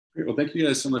Great. Well, thank you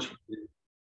guys so much.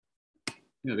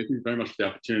 Thank you very much for the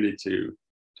opportunity to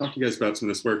talk to you guys about some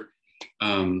of this work.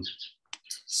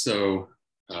 So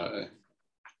I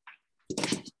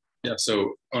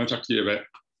want to talk to you about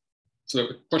a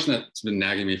question that's been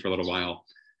nagging me for a little while,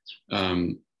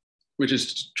 which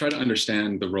is to try to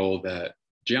understand the role that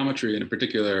geometry, and in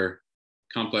particular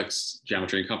complex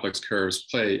geometry and complex curves,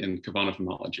 play in Khovanov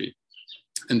homology.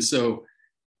 And so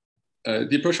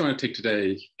the approach I want to take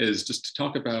today is just to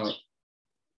talk about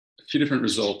a few different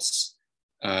results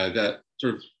that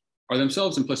sort of are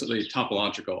themselves implicitly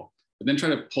topological, but then try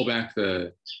to pull back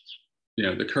the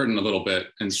curtain a little bit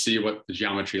and see what the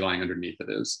geometry lying underneath it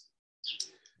is.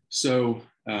 So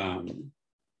let's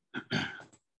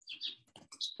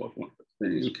pull up one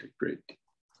thing. Okay, great.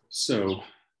 So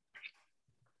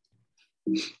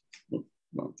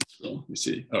well, let me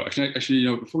see. Oh, actually,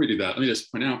 before we do that, let me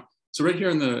just point out. So right here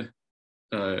in the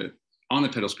on the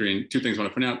title screen, two things I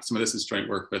want to point out. Some of this is joint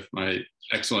work with my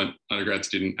excellent undergrad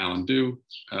student, Alan Du,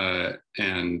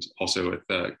 and also with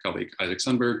colleague Isaac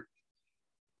Sundberg.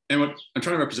 And what I'm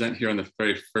trying to represent here on the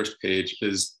very first page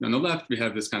is, on the left, we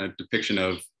have this kind of depiction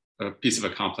of a piece of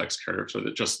a complex curve, so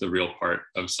that just the real part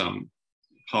of some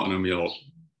polynomial,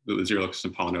 the zero looks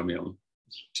some polynomial,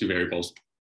 two variables.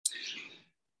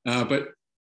 But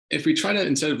if we try to,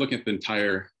 instead of looking at the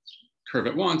entire curve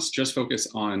at once, just focus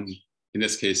on, in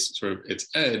this case, sort of its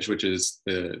edge, which is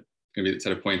going to be the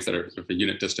set of points that are sort of a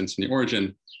unit distance from the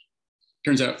origin.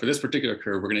 Turns out for this particular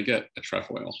curve, we're going to get a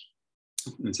trefoil.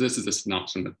 And so this is the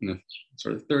synopsis in the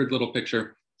sort of third little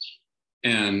picture.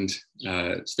 And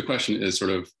so the question is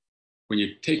sort of, when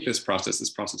you take this process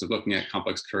of looking at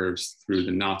complex curves through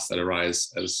the knots that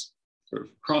arise as sort of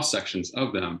cross sections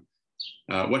of them,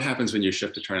 what happens when you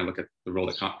shift to try and look at the role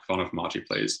that Khovanov homology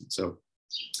plays? And so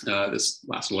this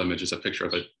last little image is a picture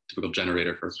of a typical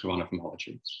generator for Khovanov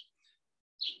homology.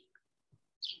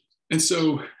 And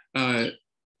so the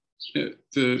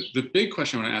big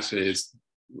question I want to ask today is,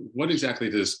 what exactly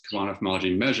does Khovanov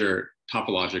homology measure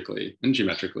topologically and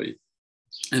geometrically?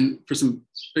 And for some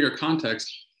bigger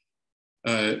context,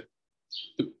 part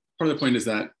of the point is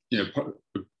that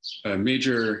a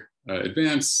major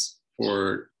advance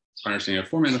for our understanding of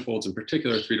four manifolds, in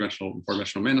particular three-dimensional and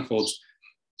four-dimensional manifolds,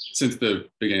 since the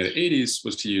beginning of the 80s,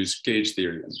 was to use gauge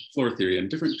theory and floor theory and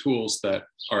different tools that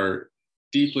are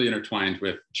deeply intertwined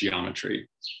with geometry,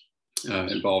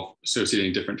 involve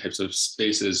associating different types of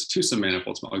spaces to some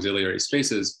manifolds, some auxiliary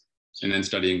spaces, and then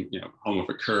studying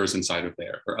homomorphic curves inside of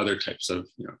there, or other types of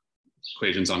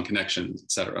equations on connections,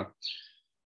 et cetera.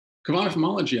 Khovanov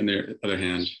homology, on the other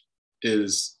hand,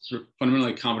 is sort of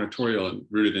fundamentally combinatorial and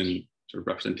rooted in sort of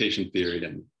representation theory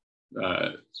and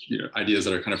ideas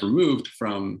that are kind of removed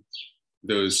from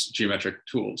those geometric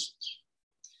tools.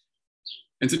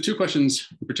 And so two questions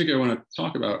in particular I want to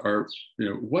talk about are,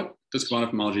 what does Khovanov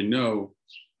homology know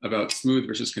about smooth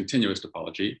versus continuous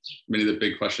topology? Many of the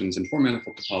big questions in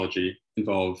four-manifold topology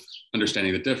involve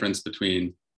understanding the difference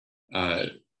between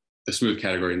the smooth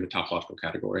category and the topological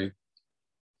category.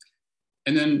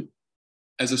 And then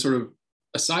as a sort of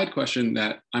a side question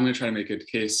that I'm going to try to make a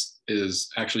case is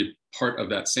actually part of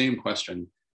that same question.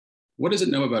 What does it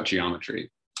know about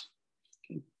geometry?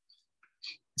 Okay.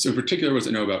 So in particular, what does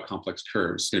it know about complex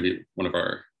curves? It's going to be one of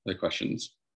our other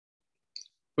questions.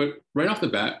 But right off the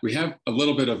bat, we have a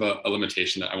little bit of a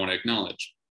limitation that I want to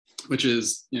acknowledge, which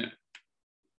is, a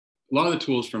lot of the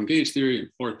tools from gauge theory and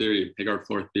floor theory, Haggard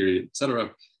floor theory, et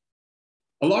cetera,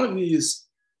 a lot of these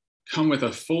come with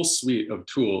a full suite of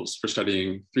tools for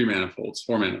studying three manifolds,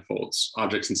 four manifolds,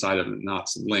 objects inside of them,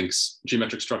 knots and links,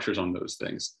 geometric structures on those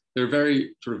things. They're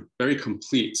very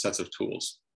complete sets of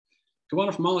tools.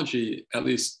 Khovanov homology, at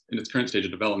least in its current stage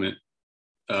of development,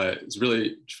 is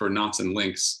really for knots and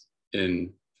links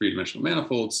in three-dimensional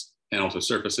manifolds and also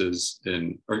surfaces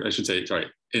in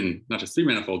not just three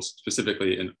manifolds,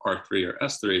 specifically in R3 or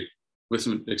S3, with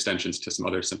some extensions to some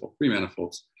other simple three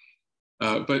manifolds.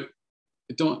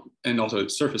 And also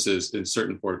surfaces in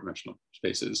certain four-dimensional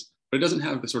spaces, but it doesn't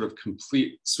have the sort of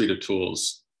complete suite of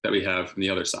tools that we have on the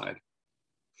other side.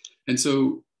 And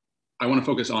so I want to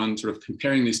focus on sort of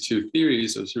comparing these two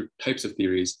theories, or sort of types of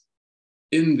theories,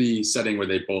 in the setting where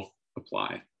they both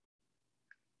apply.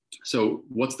 So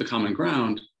what's the common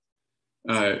ground?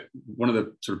 One of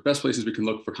the sort of best places we can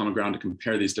look for common ground to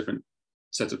compare these different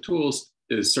sets of tools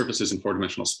is surfaces in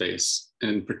four-dimensional space.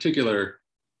 And in particular,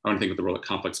 I want to think of the role that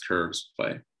complex curves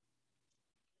play.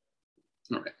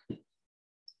 All right.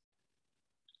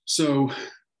 So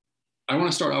I want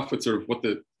to start off with sort of what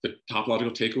the topological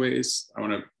takeaways I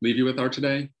want to leave you with are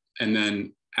today. And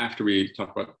then after we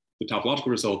talk about the topological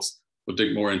results, we'll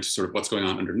dig more into sort of what's going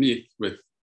on underneath with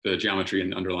the geometry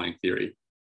and underlying theory.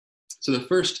 So the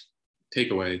first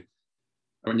takeaway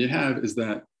when you have is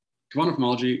that Khovanov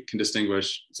homology can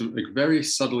distinguish some very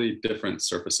subtly different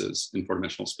surfaces in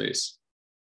four-dimensional space.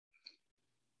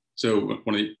 So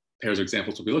one of the pairs of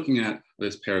examples we'll be looking at are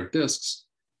this pair of disks,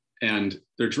 and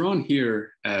they're drawn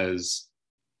here as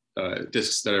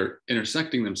disks that are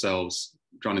intersecting themselves,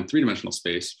 drawn in three-dimensional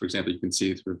space. For example, you can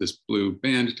see through this blue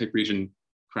band type region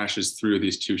crashes through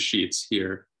these two sheets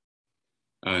here,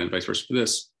 and vice versa for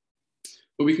this.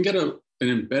 But we can get an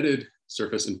embedded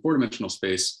surface in four-dimensional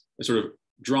space, sort of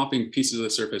dropping pieces of the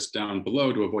surface down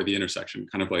below to avoid the intersection,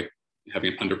 kind of like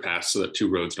having an underpass so that two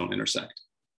roads don't intersect.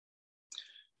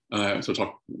 So we'll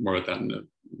talk more about that in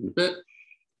a bit.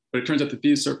 But it turns out that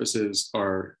these surfaces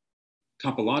are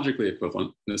topologically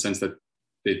equivalent in the sense that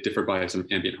they differ by some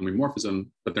ambient homomorphism,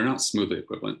 but they're not smoothly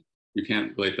equivalent. You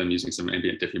can't relate them using some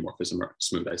ambient diffeomorphism or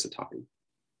smooth isotopy.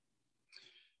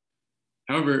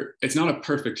 However, it's not a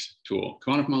perfect tool.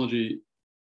 Khovanov homology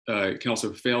can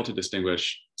also fail to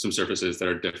distinguish some surfaces that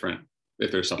are different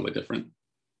if they're subtly different.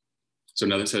 So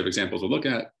another set of examples we'll look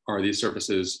at are these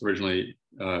surfaces originally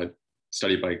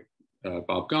studied by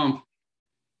Bob Gomp.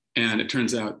 And it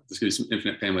turns out this gives you some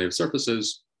infinite family of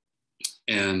surfaces,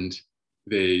 and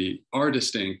they are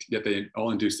distinct, yet they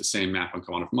all induce the same map on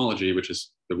Khovanov homology, which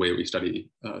is the way we study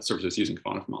surfaces using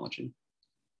Khovanov homology.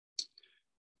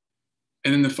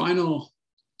 And then the final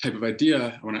type of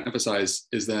idea I want to emphasize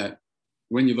is that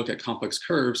when you look at complex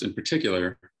curves in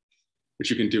particular, which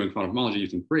you can do in Khovanov homology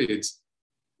using braids,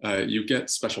 you get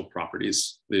special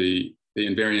properties. The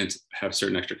invariants have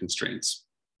certain extra constraints.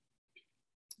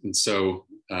 And so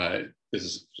this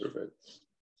is sort of a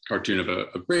cartoon of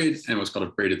a braid and what's called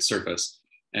a braided surface.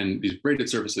 And these braided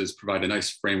surfaces provide a nice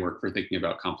framework for thinking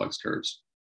about complex curves.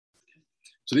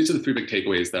 So these are the three big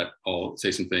takeaways that I'll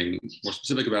say something more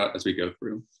specific about as we go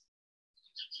through.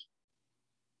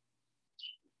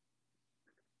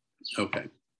 Okay.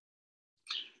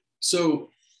 So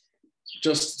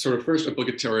just sort of first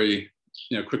obligatory,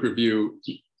 quick review.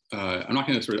 I'm not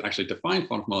going to sort of actually define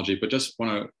Khovanov homology, but just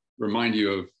want to remind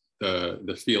you of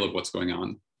the feel of what's going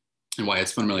on and why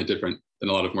it's fundamentally different than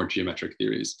a lot of more geometric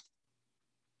theories.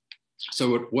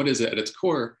 So what is it at its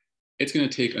core? It's going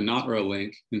to take a knot or a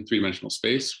link in three-dimensional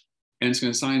space, and it's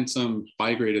going to assign some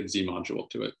bigraded Z module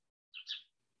to it.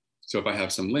 So if I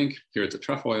have some link, here it's a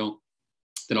trefoil,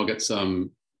 then I'll get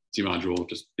some Z module,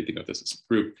 just think of this as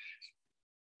a group,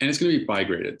 and it's going to be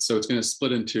bigraded. So it's going to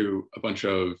split into a bunch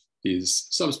of these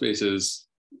subspaces,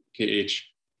 KH,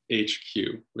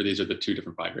 HQ, where these are the two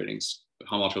different bigradings, the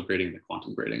homological grading and the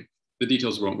quantum grading. The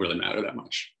details won't really matter that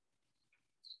much.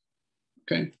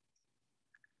 Okay.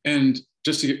 And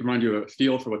just to remind you of a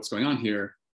feel for what's going on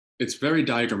here, it's very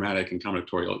diagrammatic and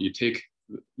combinatorial. You take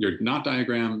your knot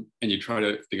diagram and you try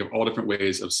to think of all different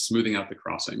ways of smoothing out the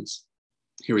crossings.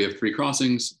 Here we have three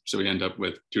crossings, so we end up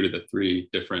with 2 to the 3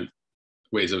 different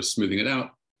ways of smoothing it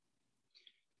out.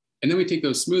 And then we take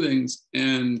those smoothings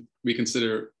and we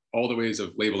consider all the ways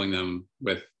of labeling them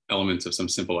with elements of some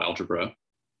simple algebra.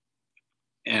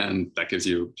 And that gives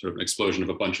you sort of an explosion of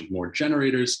a bunch of more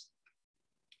generators.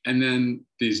 And then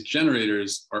these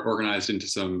generators are organized into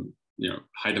some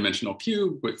high dimensional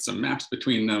cube with some maps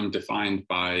between them defined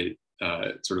by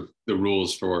sort of the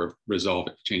rules for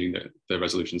changing the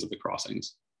resolutions of the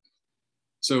crossings.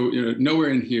 So nowhere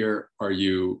in here are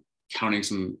you counting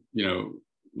some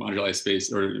moduli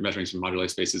space or measuring some moduli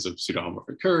spaces of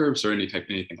pseudo-homomorphic curves or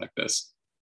anything like this.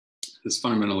 This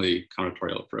fundamentally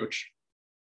combinatorial approach.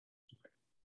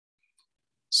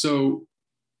 So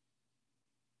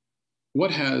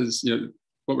what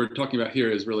we're talking about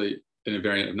here is really an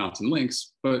invariant of knots and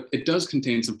links, but it does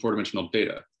contain some four-dimensional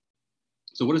data.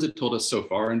 So what has it told us so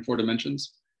far in 4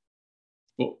 dimensions?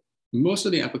 Well, most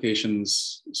of the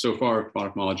applications so far of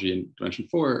Khovanov homology in dimension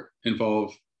 4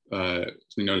 involve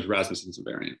something known as Rasmussen's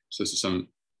invariant. So this is some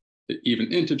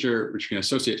even integer which you can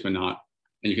associate to a knot,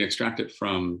 and you can extract it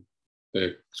from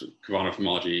the Khovanov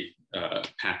homology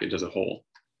package as a whole.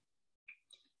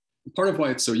 Part of why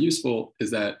it's so useful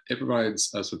is that it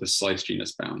provides us with a slice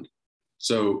genus bound.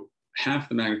 So half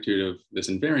the magnitude of this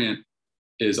invariant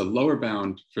is a lower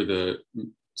bound for the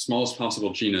smallest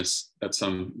possible genus that's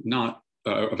some knot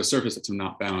of a surface that's some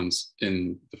knot bounds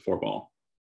in the 4-ball.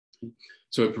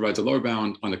 So it provides a lower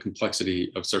bound on the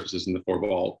complexity of surfaces in the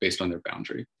 4-ball based on their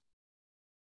boundary.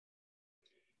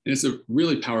 And it's a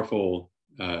really powerful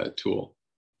tool.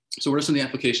 So what are some of the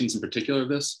applications in particular of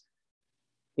this?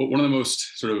 Well, one of the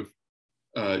most sort of,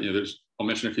 I'll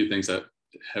mention a few things that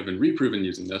have been reproven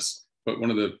using this, but one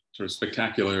of the sort of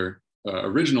spectacular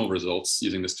original results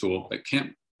using this tool that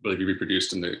can't really be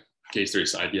reproduced in the case theory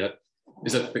side yet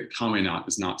is that the Conway knot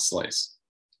is not slice.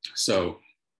 So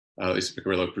at least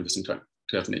Piccarello proved this in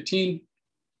 2018.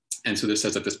 And so this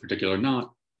says that this particular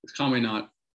knot, this Conway knot,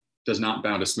 does not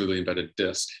bound a smoothly embedded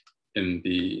disk in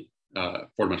the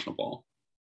four-dimensional ball.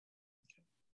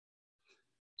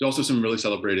 There's also some really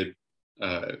celebrated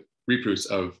reproofs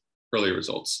of earlier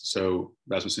results. So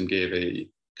Rasmussen gave a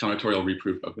combinatorial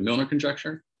reproof of the Milnor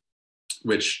conjecture,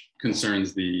 which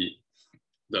concerns the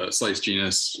slice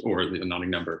genus or the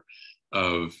knotting number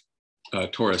of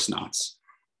torus knots.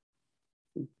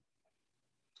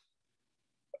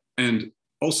 And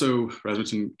also,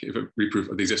 Rasmussen gave a reproof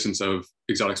of the existence of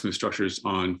exotic smooth structures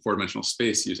on four-dimensional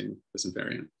space using this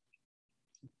invariant.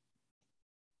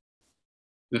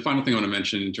 The final thing I want to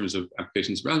mention in terms of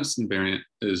applications of Rasmussen invariant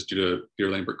is due to Peter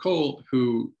Lambert-Cole,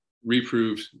 who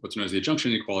reproved what's known as the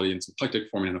adjunction inequality in symplectic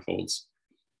four manifolds.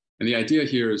 And the idea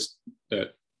here is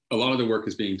that a lot of the work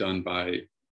is being done by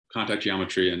contact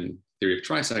geometry and theory of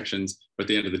trisections, but at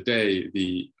the end of the day,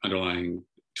 the underlying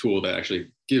tool that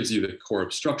actually gives you the core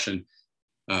obstruction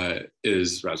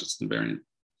is Rasmussen invariant.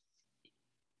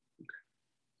 Okay.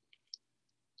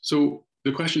 So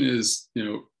the question is,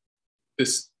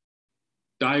 this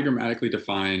diagrammatically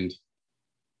defined,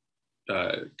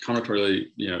 combinatorially,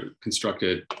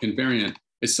 constructed invariant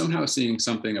is somehow seeing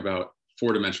something about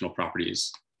four-dimensional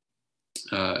properties,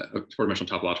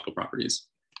 four-dimensional topological properties.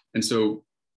 And so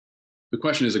the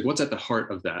question is, like, what's at the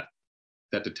heart of that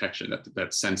detection,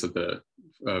 that sense of the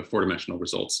four-dimensional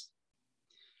results?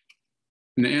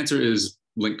 And the answer is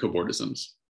link cobordisms.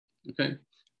 Okay,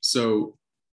 so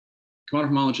Khovanov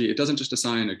homology, it doesn't just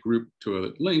assign a group to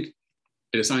a link,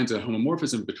 it assigns a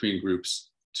homomorphism between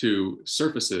groups to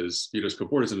surfaces viewed as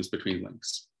cobordisms between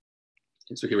links.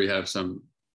 Okay, so here we have some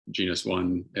genus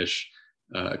one-ish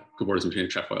cobordism between a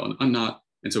trefoil and unknot.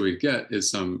 And so what we get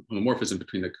is some homomorphism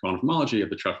between the Khovanov homology of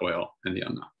the trefoil and the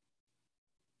unknot.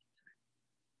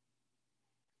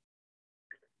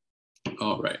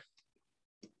 All right.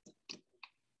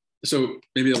 So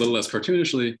maybe a little less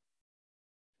cartoonishly,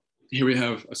 here we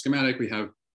have a schematic. We have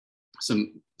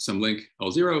some link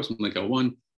L0, some link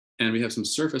L1, and we have some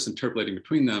surface interpolating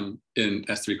between them in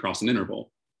S3 cross an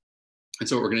interval. And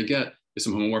so what we're going to get is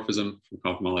some homomorphism from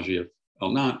Khovanov homology of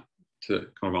L0 to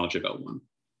Khovanov homology of L1.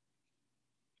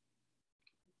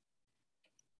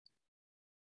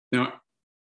 Now,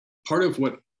 part of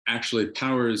what actually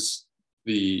powers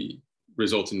the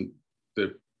results in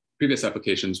the previous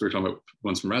applications, we were talking about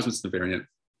ones from Rasmussen invariant,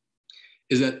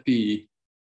 is that the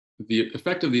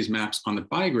effect of these maps on the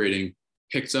bigrading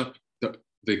picks up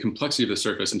the complexity of the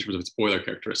surface in terms of its Euler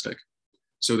characteristic.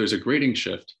 So there's a grading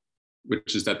shift,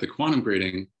 which is that the quantum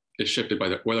grading is shifted by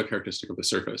the Euler characteristic of the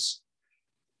surface.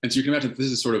 And so you can imagine that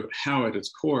this is sort of how at its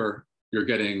core, you're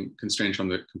getting constraints from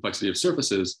the complexity of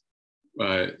surfaces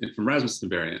from Rasmussen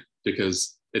invariant,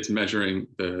 because it's measuring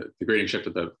the grading shift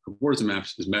of the cobordism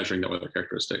maps is measuring the Euler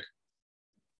characteristic.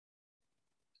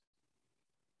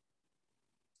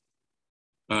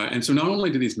 And so not only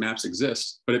do these maps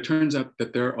exist, but it turns out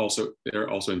that they're also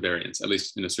invariants, at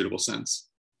least in a suitable sense.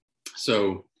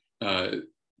 So the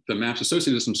maps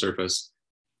associated with some surface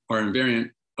are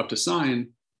invariant up to sign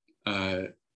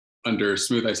under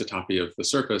smooth isotopy of the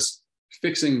surface,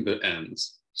 fixing the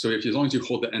ends. So as long as you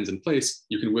hold the ends in place,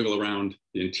 you can wiggle around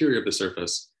the interior of the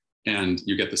surface and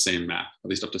you get the same map, at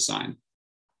least up to sign.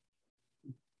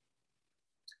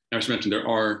 Now, as I mentioned, there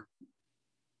are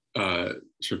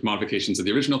sort of modifications of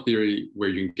the original theory where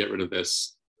you can get rid of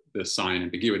this sign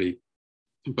ambiguity.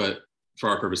 But for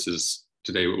our purposes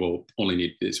today, we will only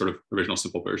need the sort of original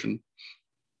simple version.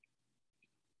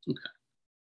 Okay.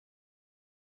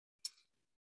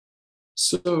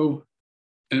 So,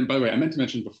 and by the way, I meant to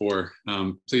mention before,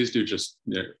 please do just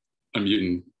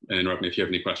unmute and interrupt me if you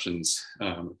have any questions.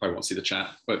 I probably won't see the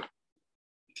chat, but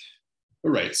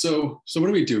all right. So what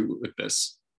do we do with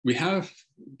this? We have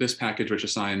this package which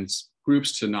assigns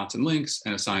groups to knots and links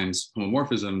and assigns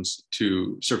homomorphisms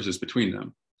to surfaces between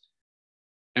them.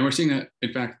 And we're seeing that,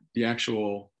 in fact, the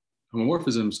actual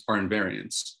homomorphisms are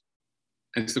invariants.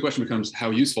 And so the question becomes, how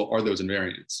useful are those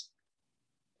invariants?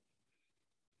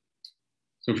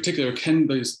 So in particular, can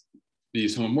these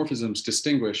homomorphisms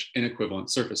distinguish inequivalent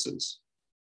surfaces?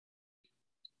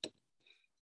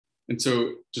 And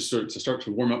so just sort of to start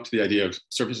to warm up to the idea of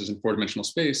surfaces in four-dimensional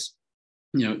space,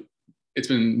 it's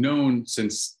been known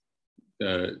since,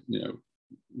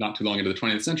 not too long into the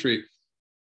 20th century,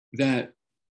 that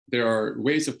there are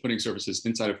ways of putting surfaces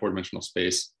inside of four-dimensional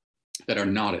space that are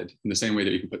knotted in the same way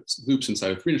that you can put loops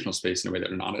inside of three-dimensional space in a way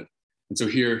that are knotted. And so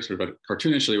here, sort of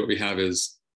cartoonishly, what we have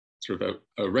is sort of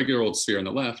a regular old sphere on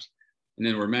the left, and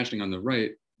then we're imagining on the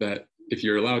right that if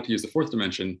you're allowed to use the fourth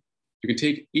dimension, you can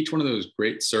take each one of those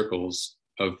great circles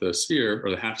of the sphere, or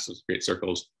the halves of great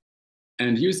circles,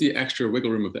 and use the extra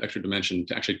wiggle room of the extra dimension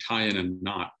to actually tie in a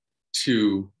knot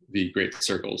to the great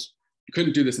circles. You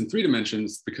couldn't do this in 3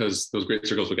 dimensions because those great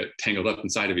circles will get tangled up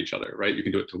inside of each other, right? You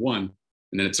can do it to one,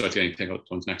 and then it starts getting tangled up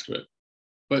to ones next to it.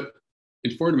 But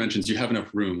in 4 dimensions, you have enough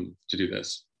room to do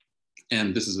this.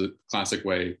 And this is a classic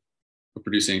way of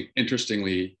producing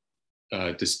interestingly,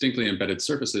 distinctly embedded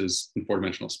surfaces in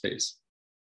 4-dimensional space.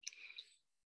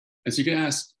 And so you can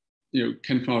ask,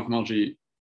 can Khovanov homology,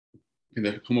 can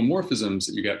the homomorphisms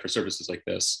that you get for surfaces like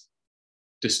this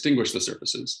distinguish the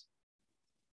surfaces?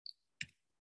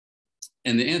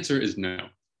 And the answer is no,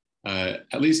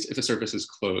 at least if the surface is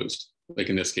closed, like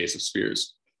in this case of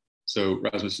spheres. So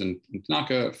Rasmussen and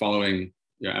Tanaka, following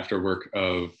after work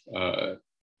of,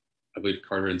 I believe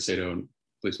Carter and Sato, and I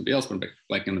believe somebody else, but I'm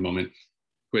blanking in the moment,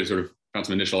 who had sort of found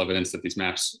some initial evidence that these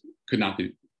maps could not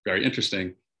be very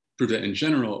interesting, proved that in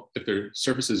general, if their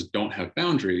surfaces don't have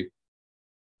boundary,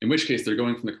 in which case they're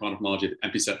going from the Khovanov homology of the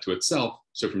empty set to itself,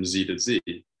 so from Z to Z.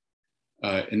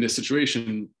 In this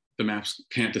situation, the maps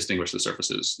can't distinguish the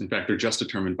surfaces. In fact, they're just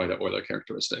determined by the Euler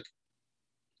characteristic,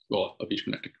 well, of each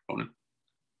connected component.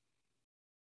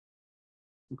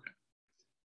 Okay.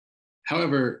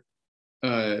 However,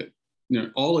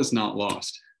 all is not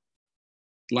lost.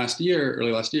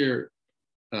 Early last year,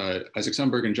 Isaac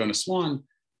Sundberg and Jonas Swan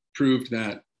proved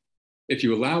that if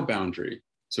you allow boundary,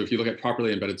 so if you look at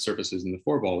properly embedded surfaces in the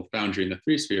 4-ball with boundary in the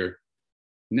 3-sphere,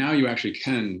 now you actually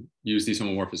can use these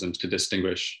homomorphisms to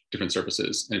distinguish different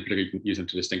surfaces, and in particular, you can use them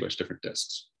to distinguish different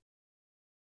disks.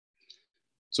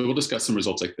 So we'll discuss some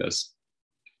results like this.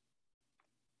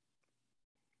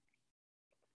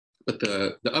 But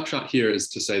the upshot here is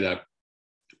to say that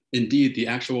indeed, the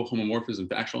actual homomorphism,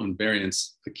 the actual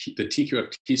invariance, the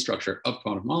TQFT structure of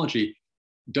Khovanov homology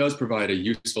does provide a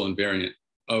useful invariant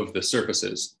of the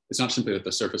surfaces. It's not simply that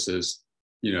the surfaces,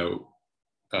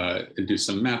 induce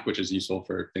some map, which is useful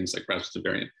for things like Rasmussen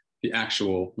invariant. The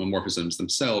actual homomorphisms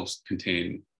themselves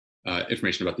contain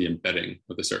information about the embedding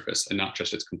of the surface and not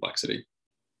just its complexity.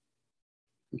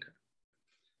 Okay.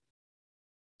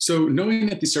 So knowing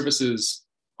that these surfaces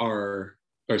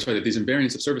that these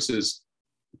invariants of surfaces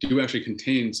do actually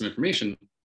contain some information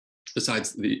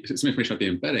besides some information about the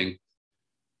embedding,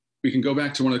 we can go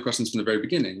back to one of the questions from the very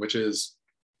beginning, which is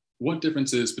what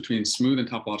differences between smooth and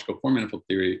topological form manifold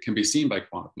theory can be seen by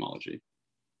Khovanov homology?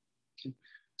 Okay.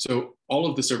 So all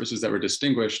of the surfaces that were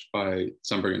distinguished by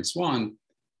Sundberg and Swan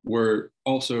were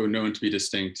also known to be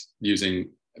distinct using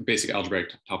basic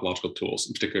algebraic topological tools,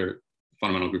 in particular,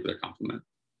 fundamental group of their complement.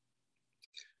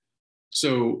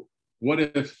 So what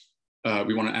if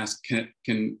we want to ask, can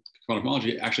Khovanov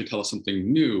homology actually tell us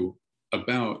something new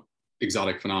about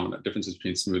exotic phenomena, differences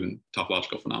between smooth and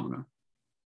topological phenomena?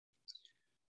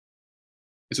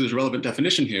 And so there's a relevant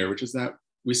definition here, which is that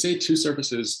we say 2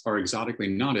 surfaces are exotically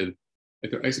knotted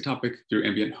if they're isotopic through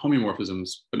ambient homeomorphisms,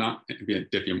 but not ambient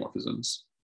diffeomorphisms.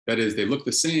 That is, they look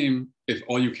the same if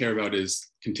all you care about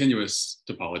is continuous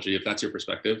topology, if that's your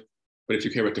perspective. But if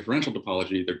you care about differential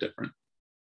topology, they're different.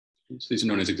 So these are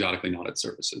known as exotically knotted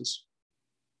surfaces.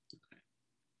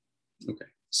 Okay.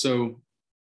 So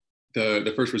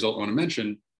the first result I want to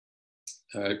mention,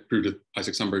 proved with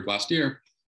Isaac Sundberg last year,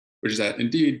 which is that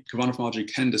indeed Khovanov homology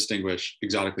can distinguish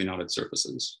exotically knotted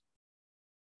surfaces.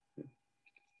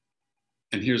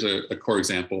 And here's a core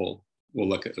example we'll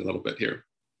look at a little bit here.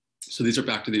 So these are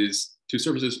back to these 2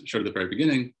 surfaces showed at the very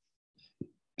beginning.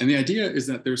 And the idea is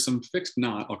that there's some fixed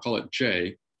knot, I'll call it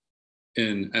J,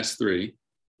 in S3,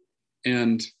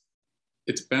 and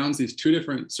it bounds these 2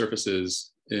 different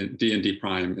surfaces in D and D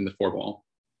prime in the 4-ball.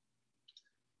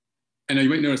 And now you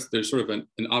might notice there's sort of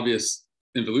an obvious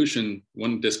involution.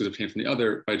 One disk is obtained from the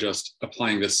other by just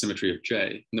applying this symmetry of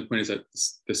J. And the point is that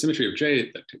the symmetry of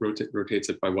J that rotates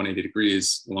it by 180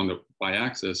 degrees along the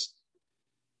y-axis,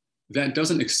 that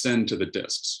doesn't extend to the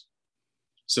disks.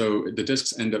 So the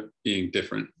disks end up being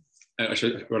different.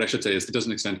 What I should say is it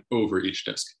doesn't extend over each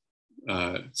disk.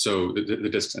 So the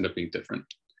disks end up being different.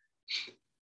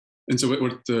 And so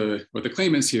what the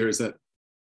claim is here is that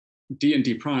D and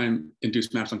D prime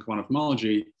induce maps on Khovanov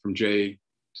homology from J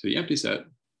to the empty set,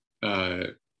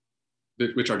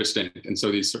 which are distinct. And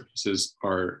so these surfaces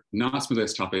are not smoothly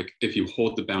isotopic if you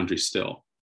hold the boundary still.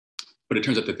 But it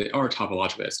turns out that they are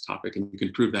topologically isotopic, and you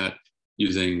can prove that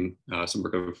using some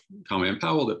work of Conway and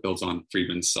Powell that builds on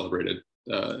Friedman's celebrated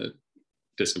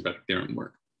disk embedding theorem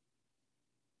work.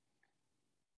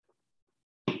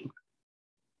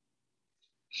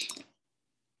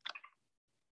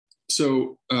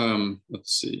 So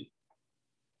let's see,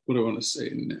 what do I want to say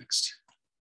next?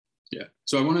 Yeah.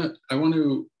 So I want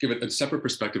to give it a separate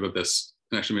perspective of this,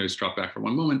 and actually maybe just drop back for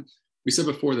one moment. We said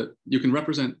before that you can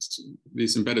represent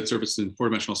these embedded surfaces in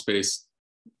four-dimensional space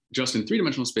just in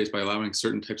three-dimensional space by allowing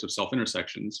certain types of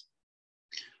self-intersections.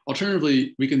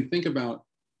 Alternatively, we can think about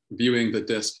viewing the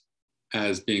disk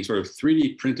as being sort of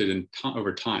 3D printed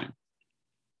over time.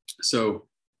 So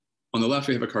on the left,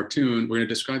 we have a cartoon. We're going to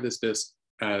describe this disk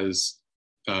as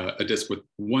a disk with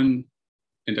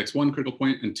index one critical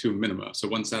point and two minima. So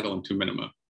one saddle and two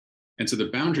minima. And so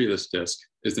the boundary of this disk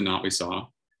is the knot we saw.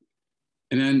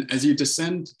 And then as you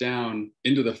descend down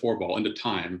into the four ball, into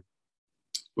time,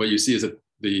 what you see is that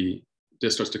the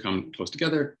disk starts to come close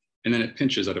together, and then it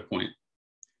pinches at a point,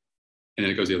 and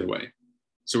then it goes the other way.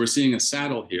 So we're seeing a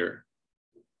saddle here.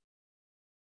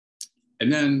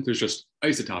 And then there's just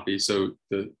isotopy. So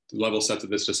the level sets of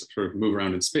this just sort of move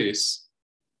around in space.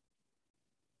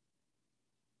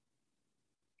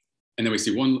 And then we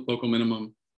see one local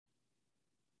minimum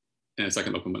and a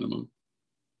second local minimum.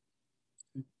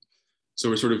 So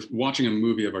we're sort of watching a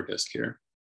movie of our disk here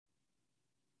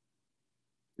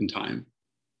in time.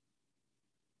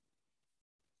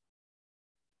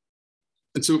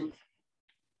 And so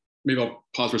maybe I'll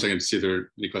pause for a second to see if there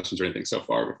are any questions or anything so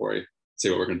far before I say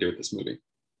what we're going to do with this movie.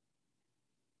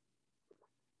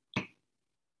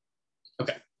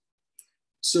 Okay.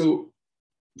 So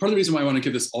part of the reason why I want to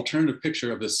give this alternative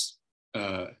picture of this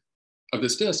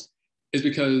disk is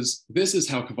because this is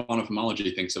how Khovanov homology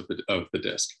thinks of the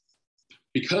disk.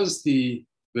 Because the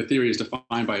theory is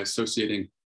defined by associating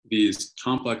these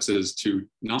complexes to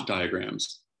knot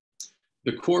diagrams,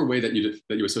 the core way that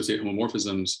you associate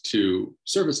homomorphisms to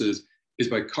surfaces is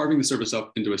by carving the surface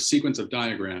up into a sequence of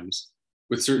diagrams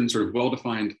with certain sort of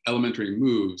well-defined elementary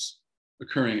moves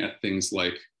occurring at things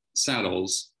like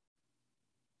saddles,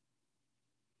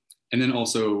 and then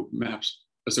also maps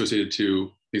associated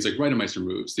to things like Reidemeister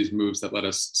moves, these moves that let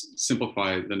us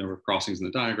simplify the number of crossings in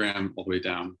the diagram all the way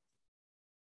down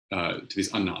to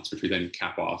these unknots, which we then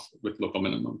cap off with local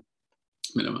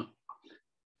minima.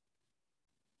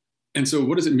 And so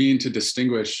what does it mean to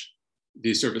distinguish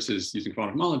these surfaces using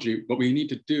Khovanov homology? What we need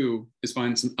to do is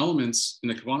find some elements in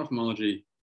the Khovanov homology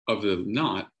of the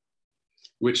knot,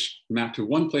 which map to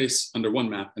one place under one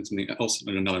map and something else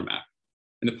under another map.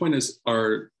 And the point is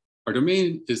our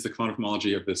domain is the Khovanov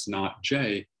homology of this knot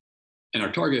J, and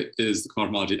our target is the Khovanov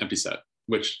homology empty set,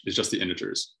 which is just the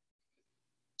integers.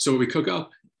 So what we cook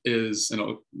up is, and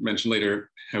I'll mention later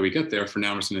how we get there. For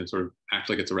now, I'm just going to sort of act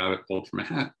like it's a rabbit pulled from a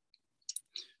hat.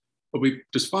 What we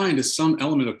just find is some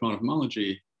element of Khovanov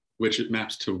homology, which it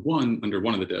maps to one under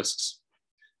one of the disks.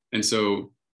 And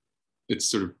so it's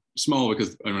sort of small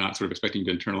because I'm not sort of expecting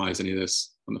you to internalize any of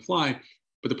this on the fly.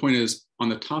 But the point is, on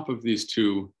the top of these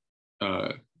two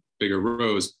bigger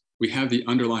rows, we have the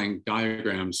underlying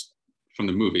diagrams from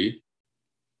the movie.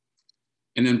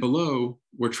 And then below,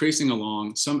 we're tracing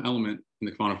along some element in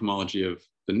the Khovanov homology of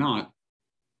the knot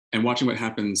and watching what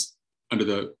happens under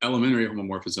the elementary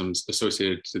homomorphisms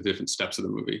associated to the different steps of the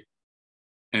movie.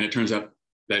 And it turns out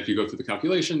that if you go through the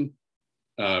calculation,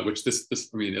 which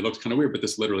I mean, it looks kind of weird, but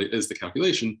this literally is the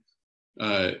calculation,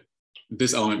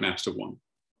 this element maps to one.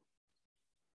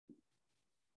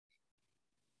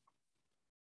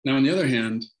 Now, on the other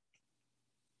hand,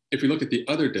 if we look at the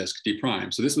other disk, D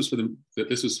prime, so this was for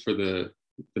the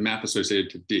map associated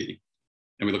to D,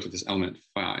 and we looked at this element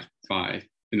phi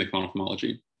in the Khovanov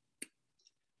homology.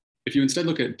 If you instead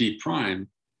look at D prime,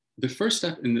 the first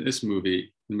step in this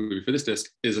movie, for this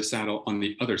disk, is a saddle on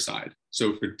the other side.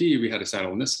 So for D, we had a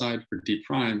saddle on this side. For D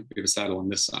prime, we have a saddle on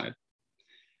this side.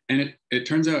 And it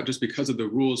turns out, just because of the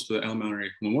rules for the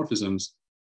elementary homomorphisms,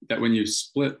 that when you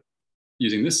split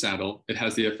using this saddle, it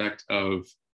has the effect of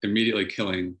immediately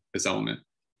killing this element.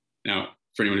 Now,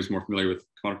 for anyone who's more familiar with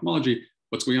Khovanov homology,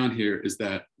 what's going on here is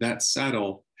that that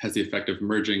saddle has the effect of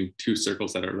merging two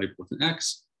circles that are labeled with an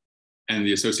X, and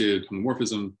the associated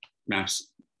homomorphism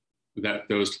maps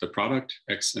those to the product,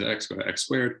 X and X go to X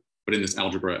squared, but in this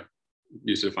algebra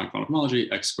used to define Khovanov homology,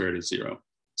 X squared is 0.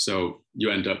 So you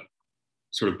end up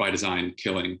sort of by design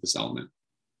killing this element.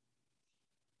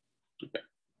 Okay.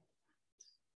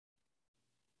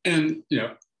 And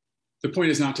the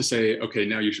point is not to say, okay,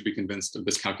 now you should be convinced of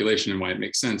this calculation and why it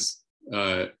makes sense.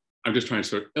 I'm just trying to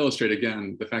sort of illustrate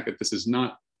again the fact that this is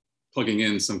not plugging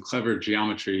in some clever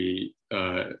geometry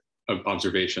of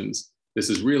observations. This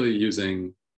is really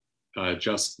using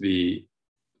just let me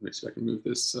see if I can move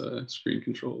this screen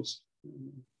controls.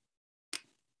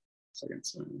 Second,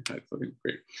 so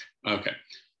great. Okay,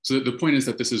 so the point is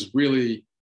that this is really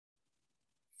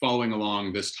following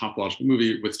along this topological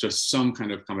movie with just some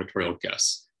kind of combinatorial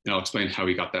guess. And I'll explain how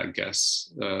we got that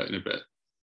guess in a bit.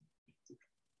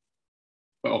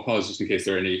 but I'll pause just in case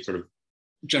there are any sort of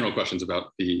general questions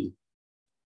about the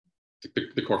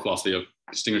core philosophy of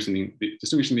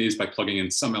distinguishing these by plugging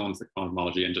in some elements of quantum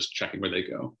homology and just checking where they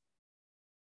go.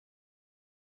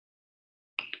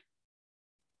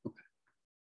 Okay.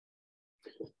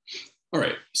 All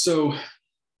right, so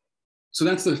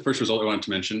that's the first result I wanted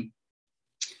to mention.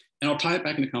 And I'll tie it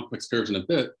back into complex curves in a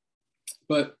bit,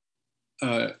 but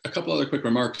a couple other quick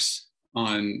remarks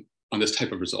on this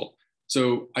type of result.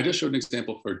 So I just showed an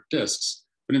example for disks,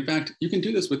 but in fact, you can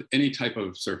do this with any type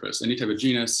of surface, any type of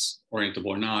genus, orientable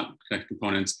or not, connected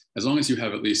components, as long as you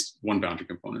have at least one boundary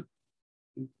component.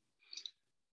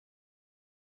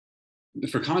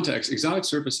 For context, exotic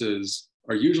surfaces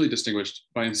are usually distinguished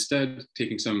by instead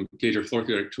taking some gauge or floor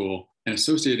theoretic tool and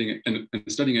associating it and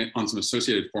studying it on some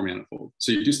associated four manifold.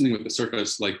 So you do something with the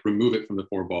surface, like remove it from the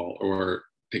four ball or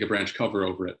take a branch cover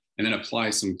over it, and then apply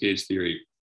some gauge theory,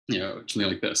 something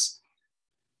like this.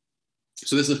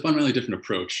 So this is a fundamentally different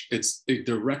approach. It's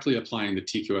directly applying the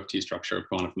TQFT structure of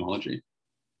Khovanov homology.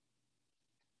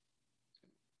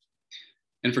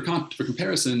 And for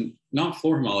comparison, not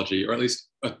floor homology, or at least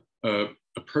a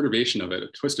perturbation of it, a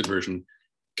twisted version,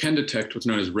 can detect what's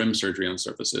known as rim surgery on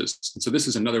surfaces. And so this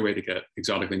is another way to get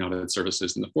exotically knotted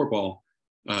surfaces in the four ball.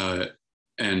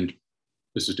 And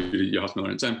this is due to Johannes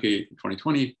Miller and Zemke in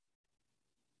 2020.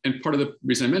 And part of the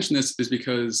reason I mention this is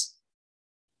because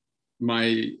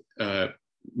my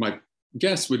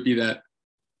guess would be that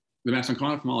the maps on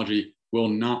Khovanov homology will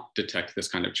not detect this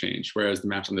kind of change, whereas the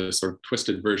maps on this sort of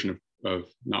twisted version of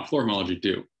not floor homology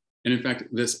do. And in fact,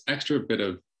 this extra bit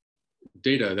of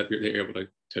data that they're able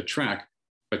to track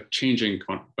by changing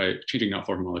not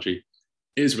floor homology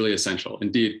is really essential.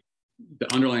 Indeed,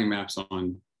 the underlying maps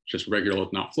on just regular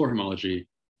not floor homology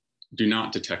do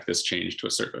not detect this change to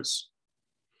a surface.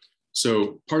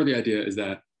 So part of the idea is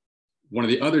that one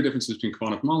of the other differences between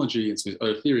Khovanov homology and some of these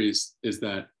other theories is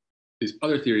that these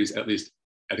other theories, at least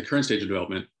at the current stage of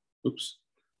development,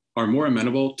 are more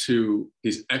amenable to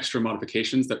these extra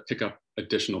modifications that pick up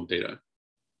additional data.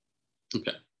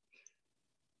 Okay.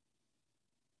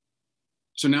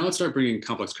 So now let's start bringing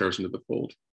complex curves into the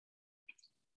fold.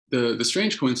 The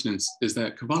strange coincidence is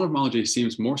that Khovanov homology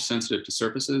seems more sensitive to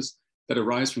surfaces that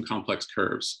arise from complex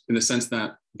curves, in the sense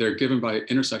that they're given by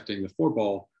intersecting the four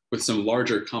ball with some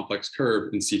larger complex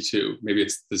curve in C2. Maybe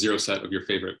it's the zero set of your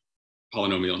favorite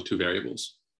polynomial in two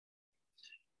variables.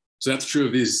 So that's true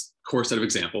of these core set of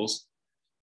examples.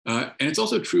 And it's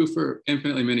also true for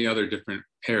infinitely many other different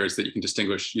pairs that you can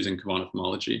distinguish using Khovanov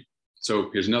homology. So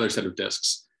here's another set of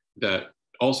disks that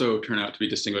also turn out to be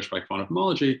distinguished by Khovanov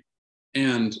homology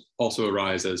and also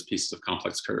arise as pieces of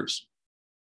complex curves.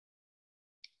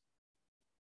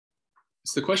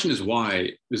 So the question is,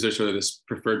 why is there sort of this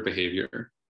preferred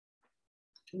behavior?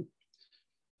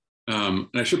 And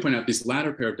I should point out, these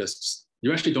latter pair of disks,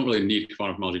 you actually don't really need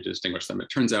Khovanov homology to distinguish them. It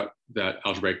turns out that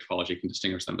algebraic topology can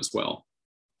distinguish them as well.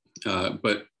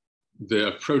 But the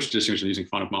approach to distinguishing using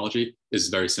Khovanov homology is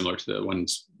very similar to the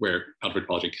ones where algebraic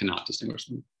topology cannot distinguish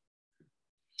them.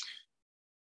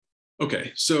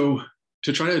 Okay, so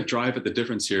to try to drive at the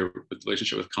difference here with the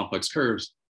relationship with complex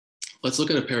curves, let's look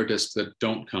at a pair of disks that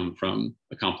don't come from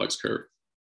a complex curve.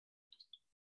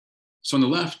 So on the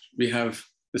left, we have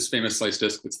this famous slice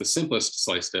disk. It's the simplest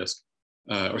slice disk,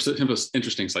 or simplest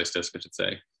interesting slice disk, I should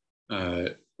say,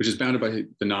 which is bounded by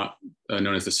the knot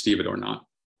known as the stevedore knot.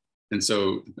 And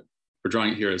so we're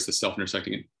drawing it here as the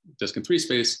self-intersecting disk in 3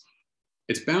 space.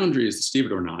 Its boundary is the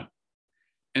stevedore knot.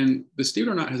 And the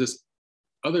stevedore knot has this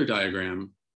other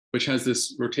diagram, which has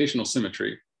this rotational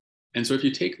symmetry. And so if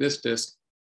you take this disk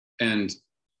and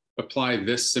apply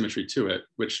this symmetry to it,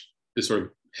 which is sort of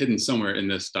hidden somewhere in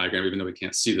this diagram, even though we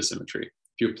can't see the symmetry.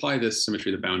 If you apply this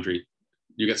symmetry to the boundary,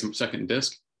 you get some second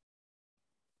disk.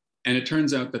 And it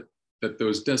turns out that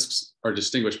those disks are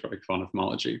distinguished by Khovanov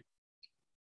homology.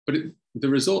 But the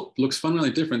result looks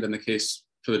fundamentally different than the case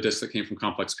for the disks that came from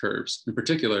complex curves. In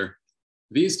particular,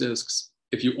 these disks,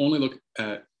 if you only look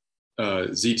at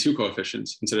Z2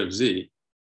 coefficients instead of Z,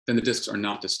 then the disks are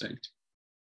not distinct.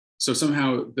 So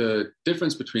somehow the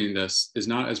difference between this is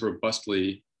not as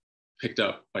robustly picked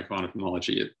up by Khovanov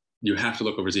homology. You have to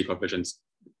look over Z coefficients.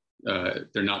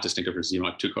 They're not distinct over Z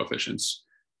mod 2 coefficients,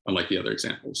 unlike the other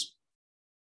examples.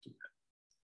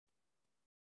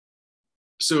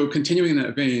 So continuing in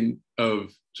that vein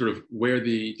of sort of where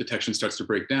the detection starts to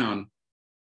break down,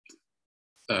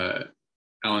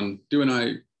 Alan Du and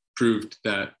I proved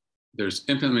that there's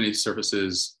infinitely many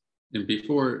surfaces in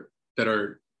B4 that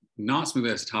are not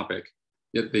smoothly isotopic,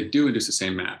 yet they do induce the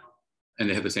same map and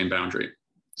they have the same boundary.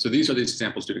 So these are these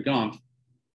examples due to Gaunt.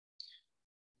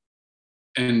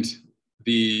 And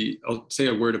I'll say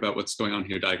a word about what's going on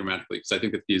here diagrammatically, because I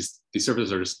think that these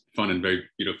surfaces are just fun and very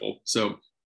beautiful. So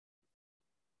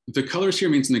the colors here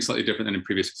mean something slightly different than in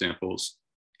previous examples.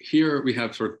 Here we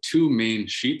have sort of two main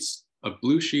sheets, a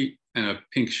blue sheet and a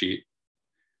pink sheet.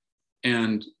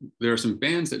 And there are some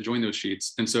bands that join those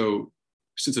sheets. And so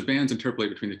since the bands interpolate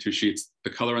between the two sheets, the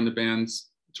color on the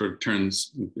bands sort of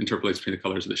interpolates between the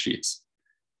colors of the sheets.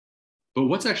 But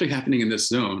what's actually happening in this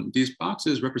zone? These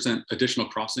boxes represent additional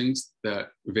crossings that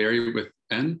vary with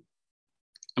n.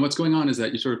 And what's going on is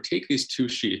that you sort of take these two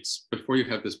sheets before you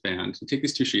have this band, you take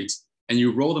these two sheets and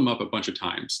you roll them up a bunch of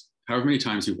times, however many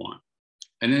times you want.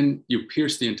 And then you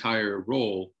pierce the entire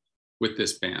roll with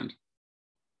this band.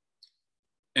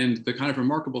 And the kind of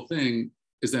remarkable thing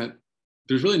is that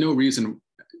there's really no reason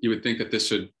you would think that this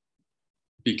should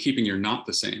be keeping your knot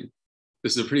the same.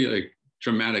 This is a pretty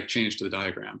dramatic change to the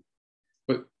diagram.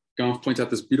 But Khovanov points out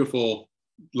this beautiful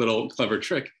little clever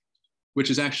trick, which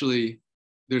is actually,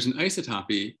 there's an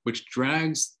isotopy which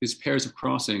drags these pairs of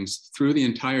crossings through the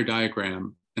entire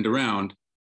diagram and around,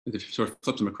 and sort of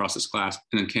flips them across this clasp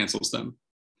and then cancels them.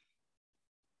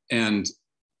 And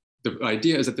the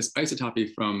idea is that this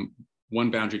isotopy from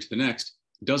one boundary to the next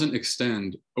doesn't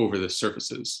extend over the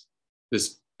surfaces.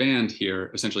 This band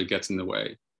here essentially gets in the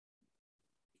way.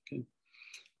 Okay.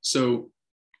 So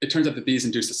it turns out that these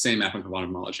induce the same map on Khovanov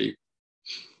homology.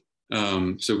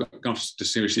 So Khovanov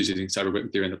distinguished these using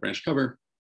cyber-Witten theory and the branch cover.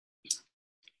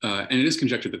 And it is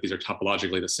conjectured that these are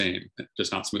topologically the same,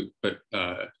 just not smooth, but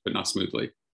not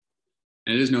smoothly.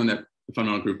 And it is known that the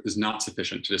fundamental group is not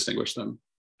sufficient to distinguish them.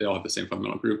 They all have the same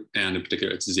fundamental group, and in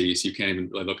particular, it's Z, so you can't even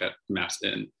really look at maps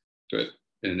into it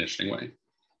in an interesting way.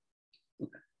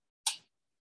 Okay.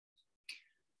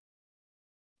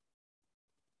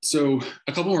 So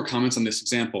a couple more comments on this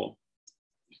example.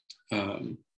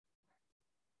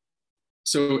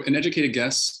 So an educated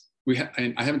guess,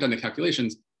 I haven't done the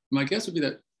calculations. My guess would be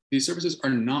that these surfaces are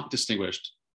not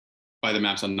distinguished by the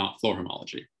maps on not floor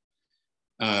homology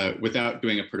without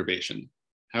doing a perturbation.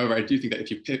 However, I do think that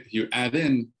if you add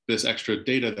in this extra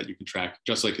data that you can track,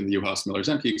 just like in the Juhasz, Miller,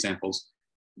 Zemke examples,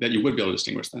 that you would be able to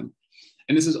distinguish them.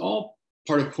 And this is all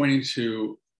part of pointing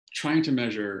to trying to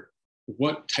measure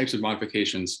what types of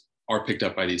modifications are picked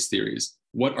up by these theories.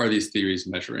 What are these theories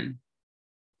measuring?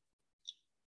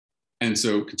 And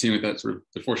so continuing with that sort of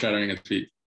the foreshadowing as we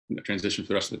transition for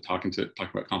the rest of the talk into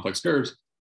talking about complex curves,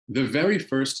 the very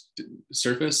first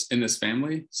surface in this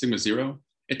family, sigma 0,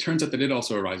 it turns out that it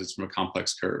also arises from a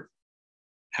complex curve.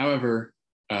 However,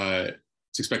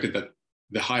 it's expected that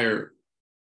the higher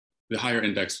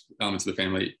index elements of the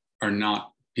family are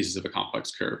not pieces of a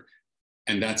complex curve.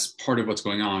 And that's part of what's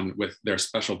going on with their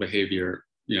special behavior.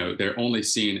 They're only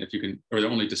seen if you can, or they're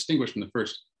only distinguished from the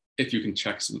first if you can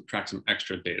track some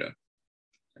extra data.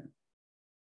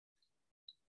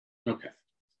 Okay.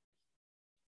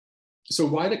 So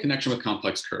why the connection with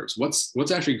complex curves?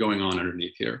 What's actually going on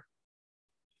underneath here?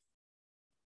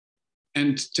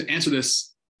 And to answer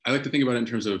this, I like to think about it in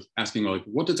terms of asking, well,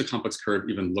 what does a complex curve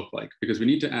even look like? Because we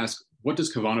need to ask, what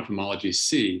does Khovanov homology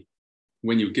see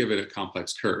when you give it a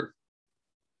complex curve?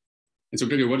 And so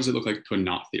particularly, what does it look like to a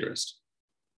not theorist?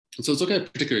 And so let's look at a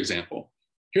particular example.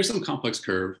 Here's some complex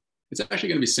curve. It's actually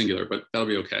going to be singular, but that'll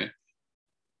be okay.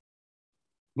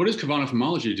 What does Khovanov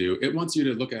homology do? It wants you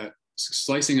to look at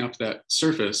slicing up that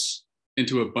surface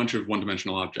into a bunch of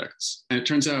one-dimensional objects. And it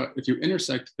turns out if you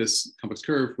intersect this complex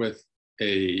curve with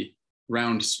a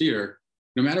round sphere,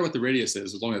 no matter what the radius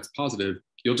is, as long as it's positive,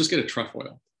 you'll just get a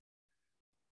trefoil.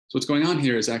 So what's going on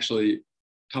here is actually,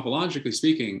 topologically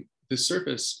speaking, this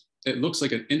surface, it looks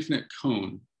like an infinite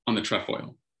cone on the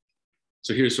trefoil.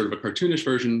 So here's sort of a cartoonish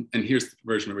version, and here's the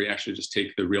version where we actually just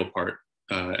take the real part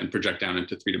and project down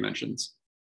into 3 dimensions.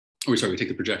 We take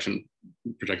the projection,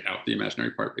 project out the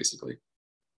imaginary part, basically.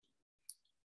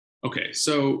 Okay,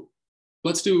 so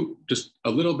let's do just a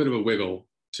little bit of a wiggle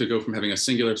to go from having a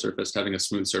singular surface to having a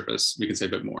smooth surface. We can say a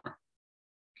bit more.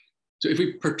 So if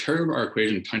we perturb our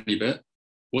equation a tiny bit,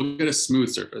 we'll get a smooth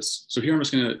surface. So here I'm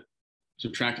just going to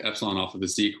subtract epsilon off of the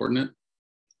z coordinate.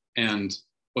 And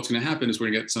what's going to happen is we're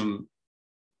going to get some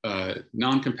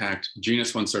non-compact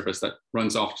genus 1 surface that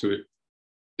runs off to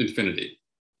infinity.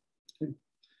 Okay.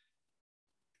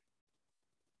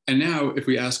 And now if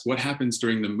we ask what happens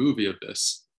during the movie of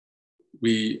this,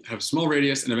 we have small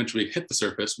radius and eventually hit the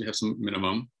surface, we have some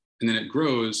minimum, and then it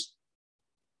grows.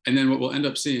 And then what we'll end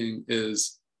up seeing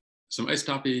is some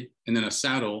isotopy, and then a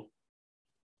saddle,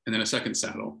 and then a second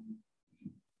saddle.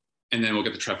 And then we'll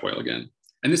get the trefoil again.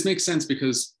 And this makes sense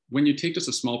because when you take just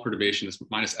a small perturbation, this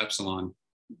minus epsilon,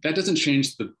 that doesn't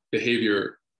change the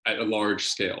behavior at large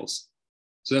scales.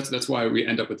 So that's why we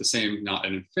end up with the same, not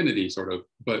an infinity sort of,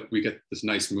 but we get this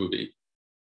nice movie.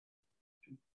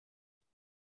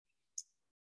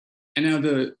 And now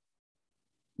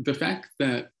the fact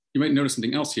that you might notice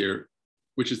something else here,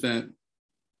 which is that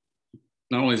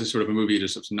not only is this sort of a movie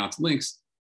just of some knots and links,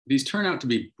 these turn out to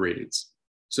be braids.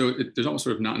 So there's almost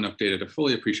sort of not enough data to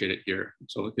fully appreciate it here.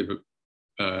 So I'll give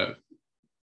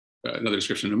another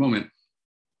description in a moment.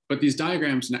 But these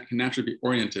diagrams can naturally be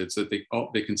oriented so that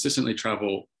they consistently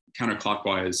travel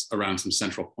counterclockwise around some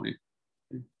central point.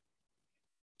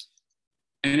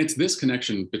 And it's this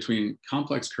connection between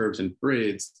complex curves and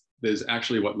braids that is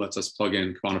actually what lets us plug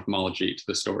in Khovanov homology to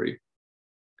the story.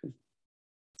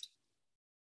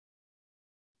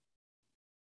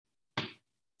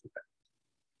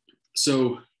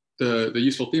 So the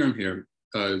useful theorem here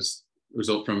is a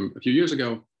result from a few years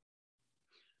ago,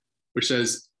 which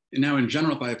says, now in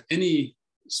general, if I have any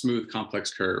smooth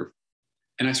complex curve,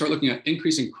 and I start looking at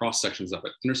increasing cross sections of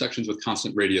it, intersections with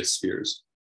constant radius spheres,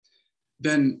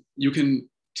 then you can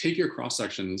take your cross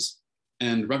sections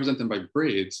and represent them by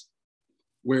braids,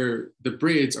 where the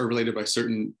braids are related by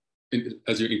certain,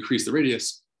 as you increase the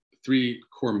radius, 3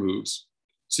 core moves.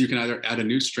 So you can either add a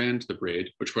new strand to the braid,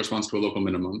 which corresponds to a local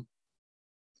minimum.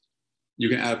 You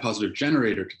can add a positive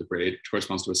generator to the braid, which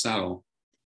corresponds to a saddle.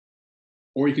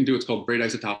 Or you can do what's called braid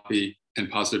isotopy and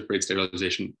positive braid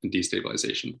stabilization and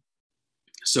destabilization.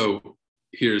 So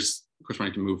here's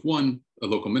corresponding to move 1, a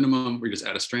local minimum, where you just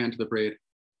add a strand to the braid.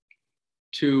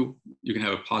 2, you can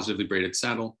have a positively braided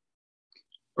saddle.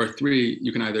 Or 3,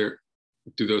 you can either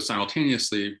do those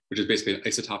simultaneously, which is basically an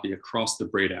isotopy across the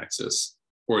braid axis,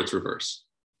 or its reverse.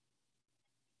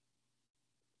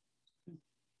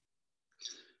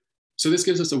 So this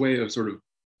gives us a way of sort of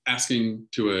asking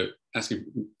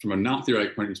from a not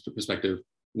theoretic point of perspective,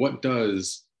 what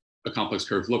does a complex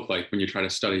curve look like when you try to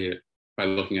study it by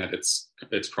looking at its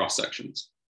cross sections?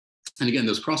 And again,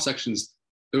 those cross sections,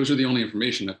 those are the only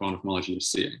information that Khovanov homology is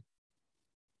seeing.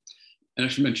 And I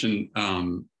should mention,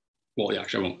 well, yeah,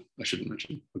 actually I shouldn't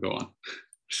mention, I'll go on.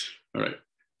 All right.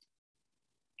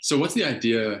 So what's the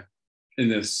idea in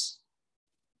this,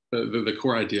 the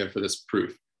core idea for this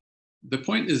proof? The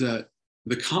point is that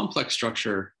the complex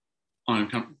structure on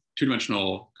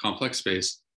two-dimensional complex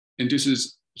space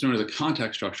induces what's known as a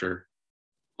contact structure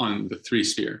on the 3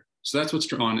 sphere. So that's what's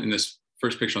drawn in this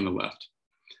first picture on the left.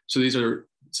 So these are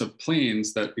some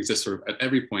planes that exist sort of at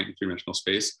every point in 3-dimensional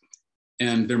space,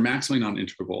 and they're maximally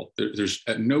non-integrable. There's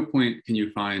at no point can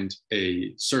you find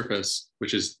a surface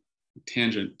which is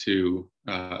tangent to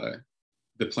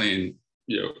the plane,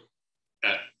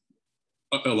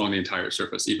 along the entire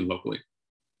surface, even locally.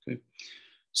 Okay,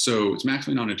 so it's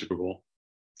maximally non-integrable,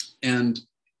 and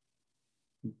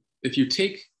if you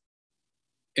take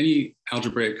any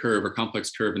algebraic curve or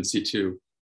complex curve in C2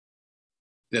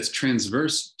 that's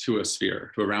transverse to a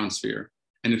sphere, to a round sphere,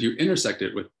 and if you intersect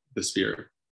it with the sphere,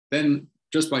 then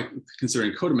just by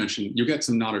considering codimension, you get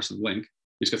some knot or some link.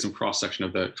 You just get some cross section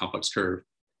of the complex curve,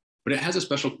 but it has a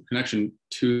special connection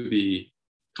to the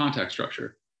contact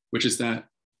structure, which is that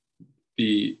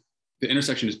the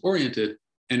intersection is oriented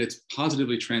and it's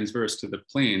positively transverse to the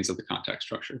planes of the contact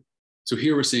structure. So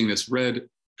here we're seeing this red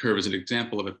curve as an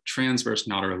example of a transverse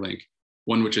knot or a link,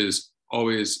 one which is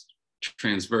always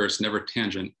transverse, never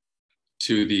tangent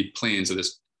to the planes of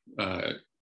this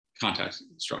contact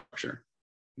structure.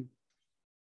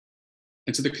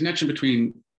 And so the connection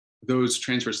between those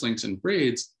transverse links and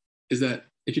braids is that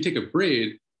if you take a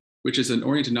braid, which is an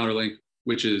oriented knot or link,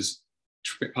 which is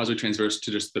positively transverse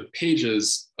to just the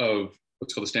pages of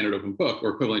what's called the standard open book,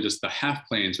 or equivalently just the half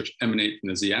planes which emanate from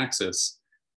the z-axis,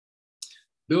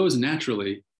 those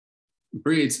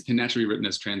braids can naturally be written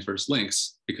as transverse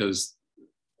links because,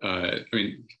 I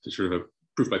mean, there's sort of a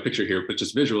proof by picture here, but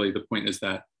just visually, the point is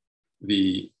that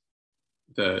the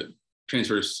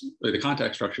transverse, the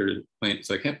contact structure planes,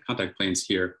 like contact planes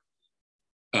here,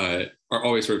 are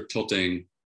always sort of tilting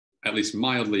at least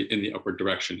mildly in the upward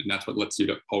direction. And that's what lets you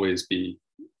to always be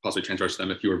possibly transverse to them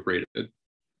if you were braided.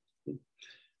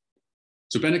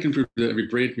 So Bennett can prove that every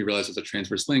braid can be realized as a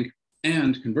transverse link.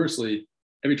 And conversely,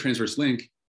 every transverse link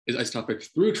is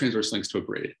isotopic through transverse links to a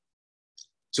braid.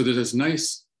 So there's this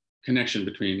nice connection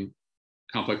between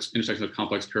intersections of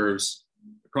complex curves,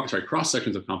 cross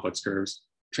sections of complex curves,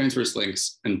 transverse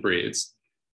links, and braids.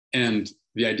 And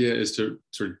the idea is to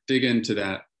sort of dig into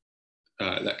that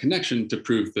connection to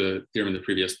prove the theorem in the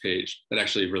previous page that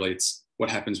actually relates what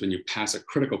happens when you pass a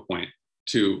critical point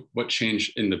to what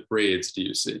change in the braids do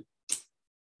you see.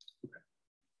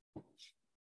 Okay.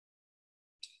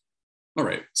 All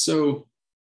right, so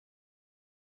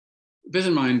with this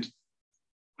in mind,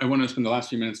 I want to spend the last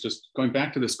few minutes just going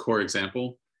back to this core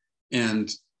example and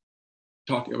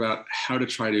talking about how to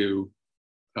try to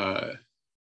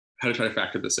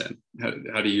factor this in,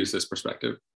 how to use this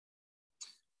perspective.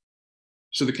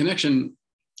 So the connection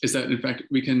is that, in fact,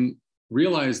 we can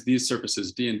realize these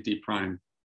surfaces, D and D prime,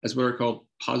 as what are called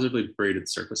positively braided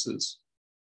surfaces.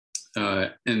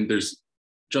 And there's,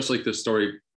 just like the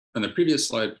story on the previous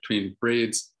slide between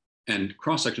braids and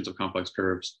cross-sections of complex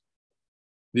curves,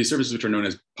 these surfaces which are known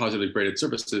as positively braided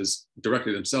surfaces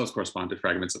directly themselves correspond to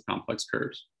fragments of complex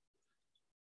curves.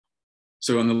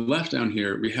 So on the left down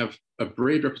here, we have a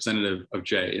braid representative of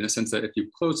J, in the sense that if you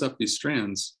close up these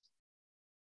strands,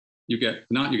 the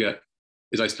knot you get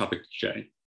is isotopic to J.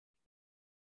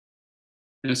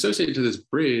 And associated to this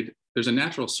braid, there's a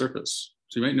natural surface.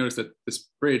 So you might notice that this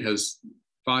braid has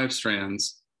 5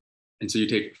 strands. And so you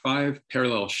take 5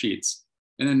 parallel sheets,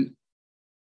 and then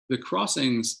the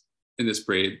crossings in this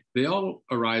braid, they all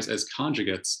arise as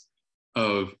conjugates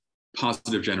of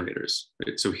positive generators.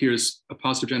 Right? So here's a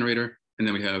positive generator, and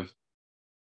then we have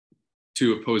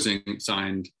 2 opposing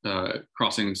signed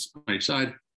crossings on each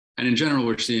side. And in general,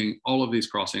 we're seeing all of these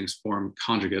crossings form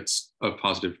conjugates of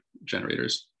positive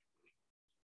generators.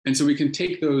 And so we can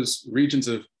take those regions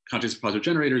of conjugates of positive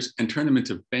generators and turn them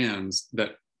into bands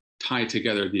that tie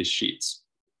together these sheets.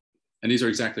 And these are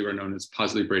exactly what are known as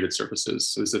positively braided surfaces.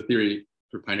 So this is a theory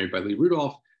pioneered by Lee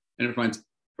Rudolph, and it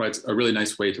provides a really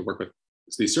nice way to work with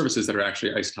these surfaces that are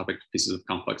actually isotopic pieces of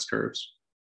complex curves.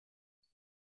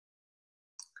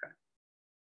 Okay.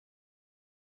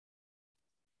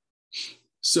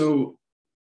 So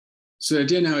the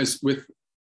idea now is with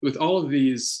all of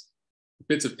these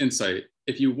bits of insight,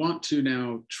 if you want to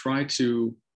now try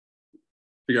to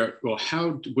figure out, well,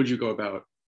 how would you go about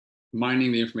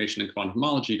mining the information in quantum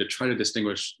homology to try to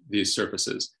distinguish these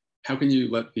surfaces? How can you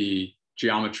let the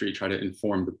geometry try to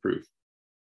inform the proof?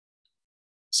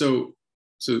 So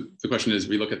the question is,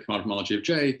 we look at the quantum homology of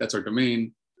J, that's our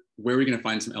domain. Where are we going to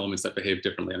find some elements that behave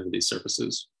differently under these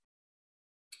surfaces?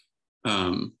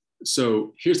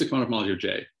 So here's the quantum homology of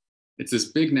J. It's this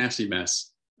big, nasty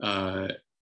mess.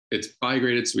 It's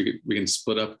bigraded, so we can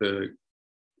split up the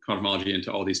quantum homology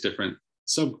into all these different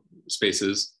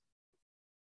subspaces.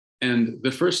 And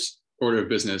the first order of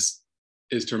business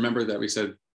is to remember that we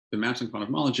said the maps in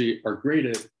quantum homology are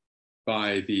graded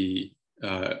by the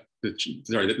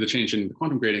change in the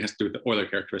quantum grading has to do with the Euler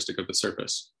characteristic of the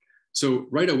surface. So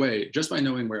right away, just by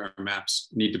knowing where our maps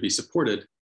need to be supported,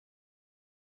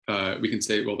 we can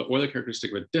say, well, the Euler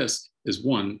characteristic of a disk is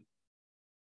 1.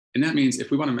 And that means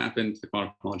if we want to map into the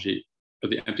quantum homology of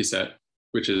the empty set,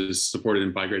 which is supported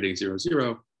in bigrading 0,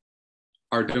 0,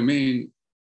 our domain,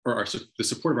 or the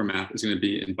support of our map is going to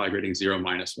be in bigrading 0,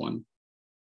 -1.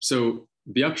 So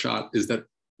the upshot is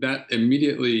that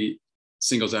immediately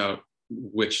singles out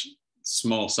which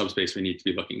small subspace we need to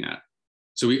be looking at.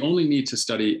 So we only need to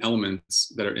study elements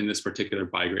that are in this particular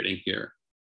bigrading here.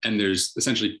 And there's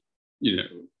essentially,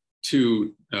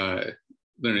 2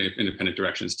 linearly independent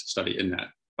directions to study in that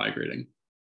bigrading.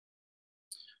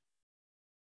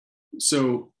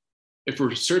 So if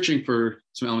we're searching for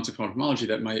some elements of quantum homology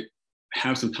that might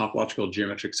have some topological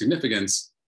geometric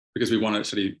significance because we want to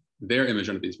study their image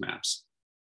under these maps,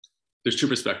 there's 2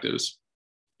 perspectives.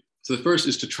 So the first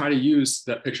is to try to use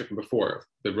that picture from before,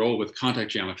 the role with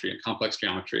contact geometry and complex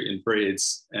geometry in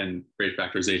braids and braid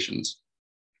factorizations.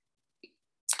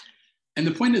 And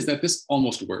the point is that this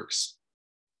almost works.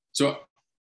 So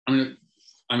I'm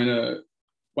gonna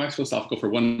wax philosophical for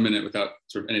 1 minute without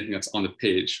sort of anything that's on the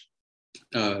page.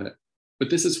 But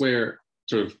this is where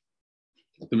sort of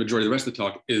the majority of the rest of the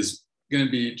talk is going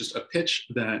to be just a pitch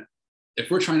that if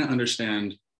we're trying to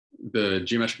understand the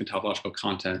geometric and topological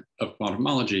content of quantum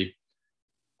homology,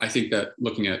 I think that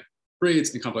looking at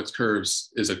braids and complex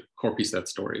curves is a core piece of that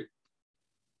story.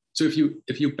 So if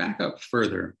you back up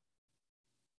further,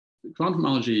 quantum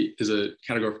homology is a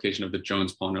categorification of the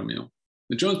Jones polynomial.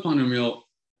 The Jones polynomial,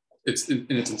 in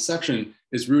its inception,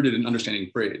 is rooted in understanding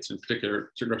braids, in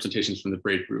particular certain representations from the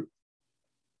braid group.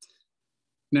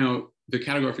 Now, the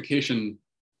categorification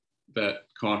that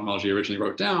quantum homology originally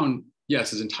wrote down,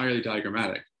 yes, is entirely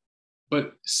diagrammatic,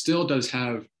 but still does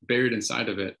have buried inside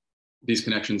of it these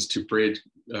connections to braid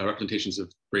representations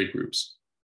of braid groups.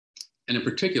 And in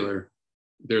particular,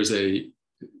 there's a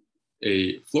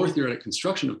floor theoretic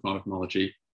construction of quantum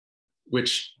homology,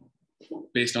 which,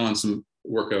 based on some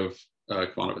work of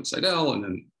Khovanov and Seidel, and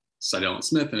then Seidel and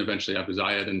Smith, and eventually Abu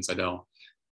Zayed and Seidel,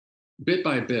 bit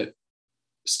by bit,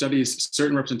 studies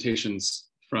certain representations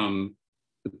from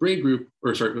the braid group,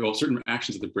 certain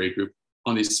actions of the braid group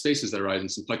on these spaces that arise in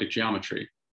symplectic geometry.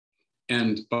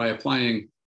 And by applying,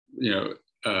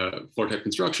 floor type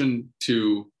construction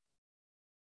to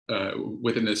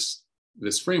within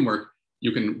this framework,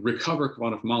 you can recover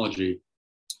Khovanov homology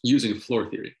using floor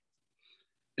theory.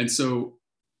 And so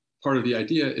part of the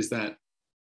idea is that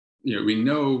we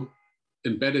know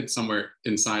embedded somewhere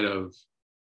inside of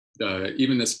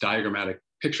even this diagrammatic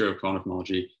picture of Khovanov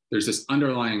homology, there's this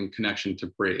underlying connection to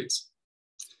braids.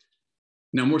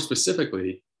 Now, more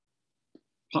specifically,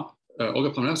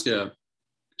 Olga Plamenevskaya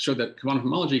showed that Khovanov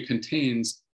homology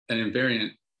contains an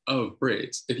invariant of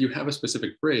braids. If you have a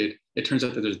specific braid, it turns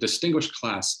out that there's a distinguished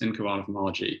class in Khovanov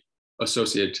homology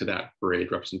associated to that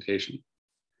braid representation.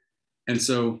 And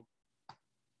so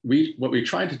what we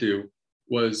tried to do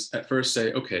was at first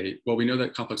say, okay, well, we know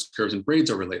that complex curves and braids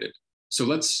are related. So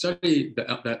let's study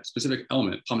that specific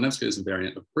element, Plamenevskaya's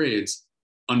invariant of braids,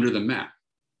 under the map.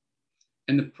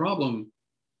 And the problem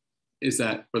is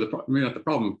that, or maybe not the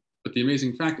problem, but the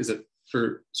amazing fact is that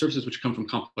for surfaces which come from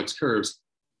complex curves,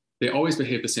 they always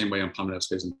behave the same way on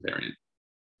Plamenevskaya's invariant.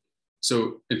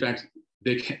 So in fact,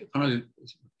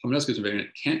 Plamenevskaya's invariant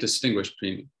can't distinguish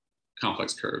between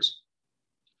complex curves.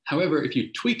 However, if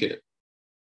you tweak it,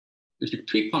 if you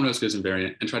tweak Plamenevskaya's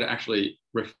invariant and try to actually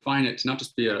refine it to not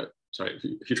just be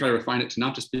if you try to refine it to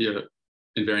not just be a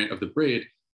invariant of the braid,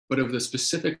 but of the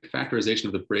specific factorization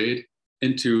of the braid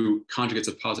into conjugates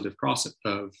of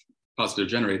positive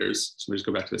generators. So we just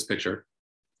go back to this picture.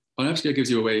 Plamenevskaya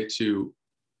gives you a way to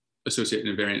associate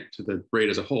an invariant to the braid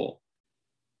as a whole.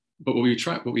 But what we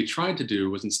tried to do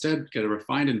was instead get a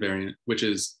refined invariant, which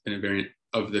is an invariant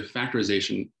of the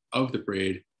factorization of the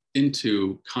braid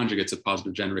into conjugates of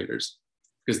positive generators,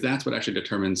 because that's what actually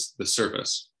determines the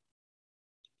surface.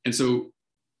 And so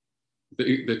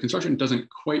the construction doesn't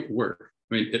quite work.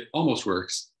 I mean, it almost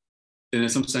works. And in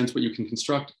some sense, what you can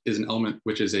construct is an element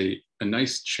which is a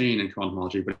nice chain in Khovanov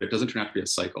homology, but it doesn't turn out to be a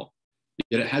cycle.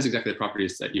 Yet it has exactly the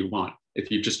properties that you want. If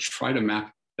you just try to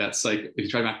map that cycle, if you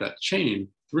try to map that chain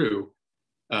through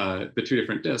the two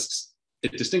different disks,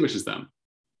 it distinguishes them.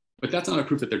 But that's not a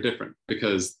proof that they're different,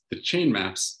 because the chain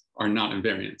maps are not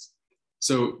invariants.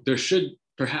 So there should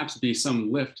perhaps be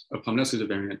some lift of Plamenevskaya's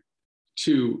invariant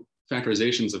to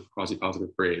factorizations of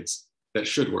quasi-positive braids that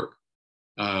should work.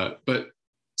 But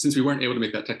since we weren't able to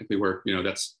make that technically work,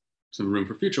 that's some room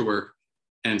for future work.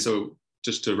 And so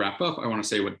just to wrap up, I want to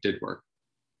say what did work.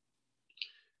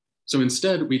 So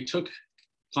instead, we took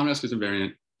Plamenevskaya's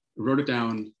invariant, wrote it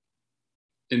down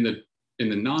in the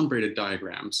non-braided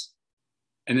diagrams,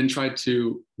 and then tried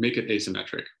to make it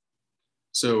asymmetric.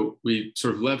 So we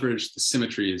sort of leveraged the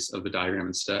symmetries of the diagram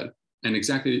instead. And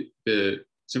exactly the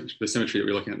symmetry that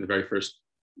we're looking at in one of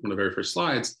the very first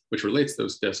slides, which relates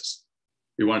those disks,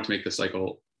 we wanted to make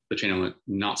the chain element,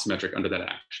 not symmetric under that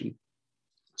action.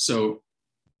 So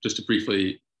just to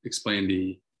briefly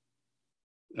explain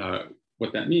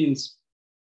what that means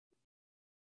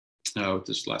with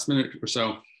this last minute or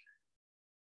so.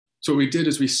 So what we did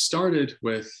is we started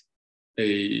with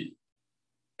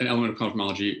an element of Khovanov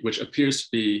homology, which appears to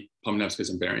be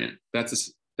Plamenevskaya's invariant.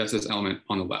 That's this element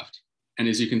on the left. And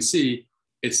as you can see,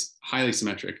 it's highly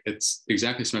symmetric. It's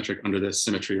exactly symmetric under this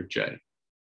symmetry of J.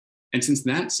 And since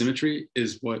that symmetry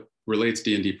is what relates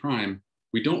D and D prime,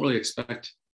 we don't really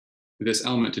expect this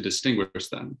element to distinguish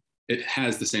them. It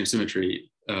has the same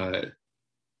symmetry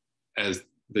as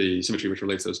the symmetry which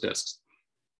relates those disks.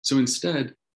 So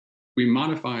instead, we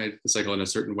modified the cycle in a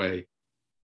certain way,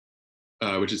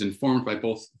 which is informed by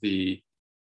both the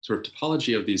sort of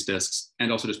topology of these disks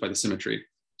and also just by the symmetry.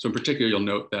 So in particular, you'll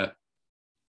note that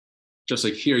just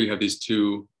like here, you have these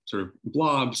two sort of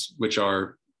blobs, which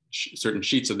are certain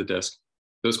sheets of the disk.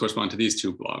 Those correspond to these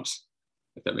two blobs,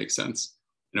 if that makes sense.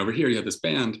 And over here, you have this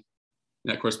band, and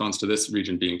that corresponds to this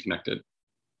region being connected,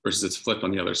 versus it's flipped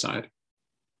on the other side.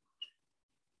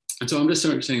 And so I'm just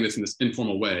saying this in this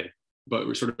informal way, but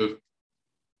we're sort of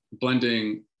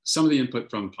blending some of the input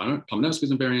from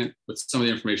Plamenevskaya's invariant with some of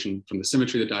the information from the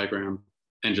symmetry of the diagram,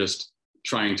 and just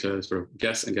trying to sort of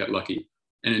guess and get lucky.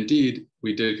 And indeed,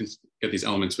 we did get these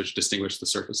elements which distinguish the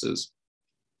surfaces.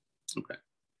 Okay.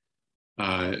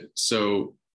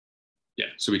 So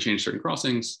we changed certain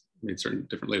crossings, made certain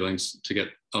different labelings to get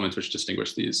elements which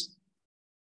distinguish these.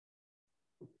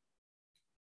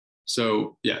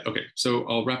 So okay. So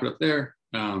I'll wrap it up there.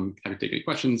 Happy to take any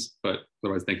questions, but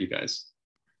otherwise, thank you guys.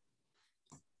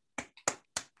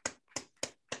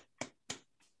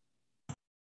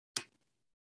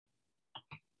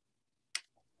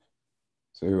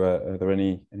 So are there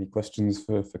any questions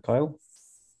for Kyle?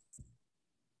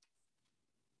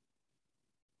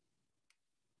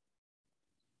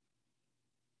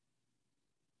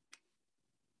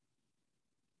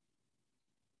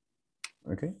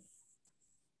 Okay.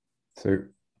 So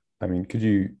I mean, could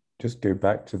you just go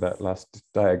back to that last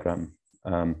diagram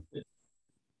and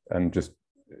just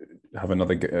have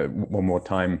another one more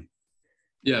time?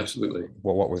 Yeah, absolutely.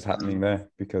 What was happening there?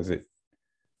 Because it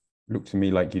looked to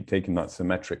me like you'd taken that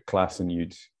symmetric class and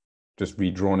you'd just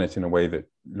redrawn it in a way that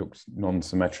looked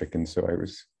non-symmetric. And so I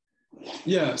was...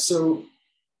 Yeah, so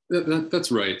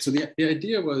that's right. So the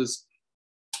idea was,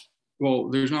 well,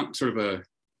 there's not sort of a,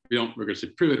 we don't rigorously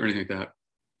prove it or anything like that.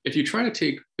 If you try to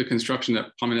take the construction that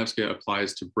Pominevskaya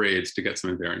applies to braids to get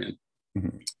some invariant,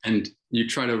 and you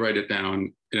try to write it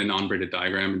down in a non-braided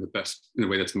diagram in the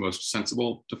way that's the most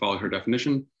sensible to follow her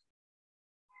definition,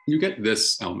 you get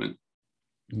this element.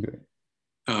 Okay.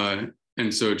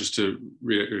 And so just to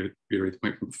reiterate the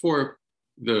point from before,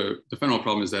 the fundamental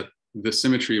problem is that the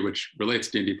symmetry which relates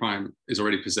to D&D prime is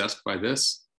already possessed by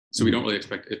this. So we don't really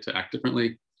expect it to act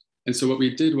differently. And so what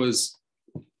we did was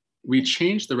we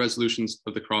changed the resolutions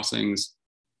of the crossings,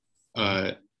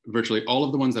 virtually all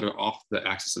of the ones that are off the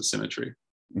axis of symmetry.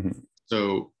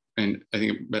 So, and I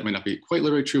think that might not be quite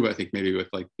literally true, but I think maybe with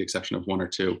like the exception of one or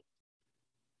two.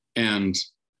 And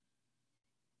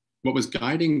what was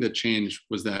guiding the change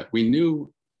was that we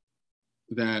knew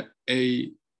that A,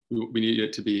 we needed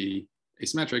it to be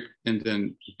asymmetric, and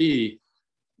then B,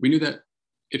 we knew that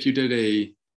if you did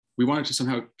we wanted to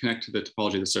somehow connect to the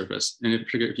topology of the surface. And in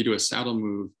particular, if you do a saddle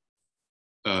move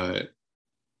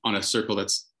on a circle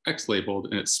that's X labeled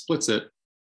and it splits it,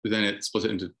 then it splits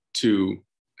it into two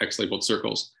X labeled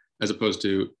circles, as opposed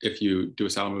to if you do a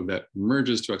saddle move that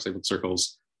merges two X labeled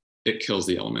circles, it kills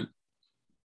the element.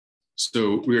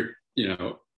 So we're,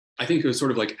 I think it was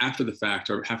sort of like after the fact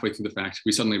or halfway through the fact,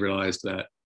 we suddenly realized that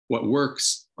what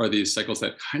works are these cycles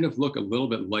that kind of look a little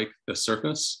bit like the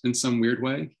surface in some weird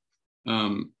way.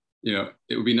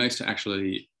 It would be nice to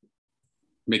actually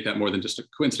make that more than just a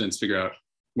coincidence, figure out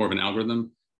more of an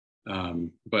algorithm.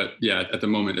 But yeah, at the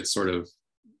moment, it's sort of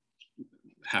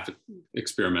half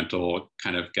experimental,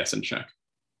 kind of guess and check.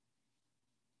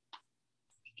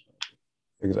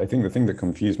 Because I think the thing that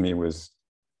confused me was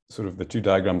sort of the two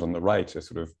diagrams on the right are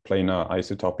sort of planar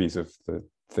isotopies of the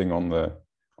thing on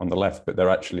the left, but they're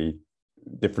actually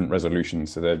different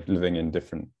resolutions. So they're living in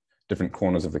different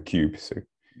corners of the cube. So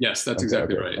yes, that's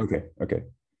exactly right. Okay.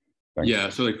 Thanks. Yeah.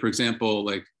 So like, for example,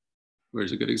 like,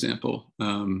 where's a good example?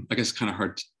 I guess it's kind of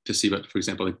hard to see, but for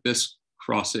example, like this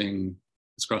crossing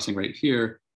right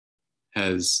here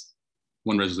has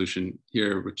one resolution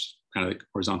here, which is kind of like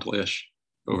horizontal-ish.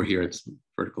 Over here, it's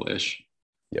vertical-ish,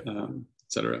 yep. Et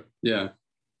cetera. Yeah.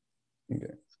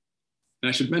 Okay. And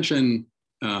I should mention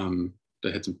that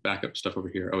I had some backup stuff over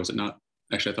here. Oh, is it not?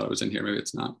 Actually, I thought it was in here. Maybe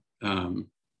it's not.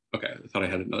 Okay, I thought I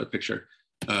had another picture.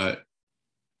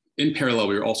 In parallel,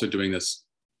 we were also doing this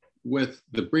with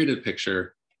the braided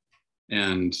picture,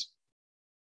 and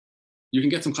you can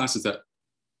get some classes that,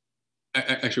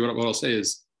 actually what I'll say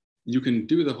is you can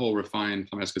do the whole refined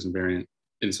Pominevskaya invariant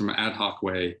in some ad hoc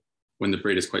way when the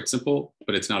braid is quite simple,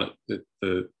 but it's not,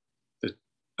 the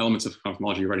elements of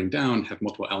homology you're writing down have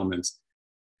multiple elements.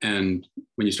 And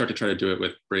when you start to try to do it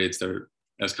with braids that are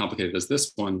as complicated as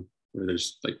this one, where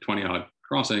there's like 20 odd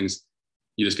crossings,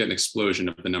 you just get an explosion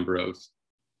of the number of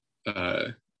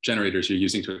generators you're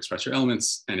using to express your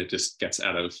elements, and it just gets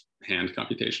out of hand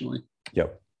computationally.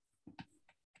 Yep.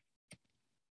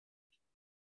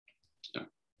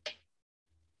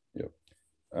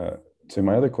 Yeah. So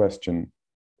my other question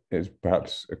is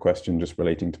perhaps a question just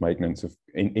relating to my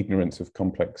ignorance of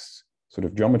complex sort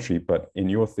of geometry. But in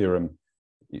your theorem,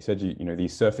 you said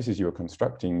these surfaces you were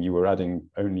constructing, you were adding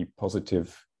only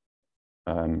positive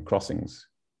crossings.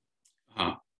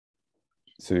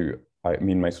 So I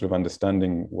mean, my sort of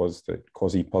understanding was that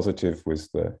quasi-positive was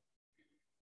the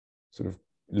sort of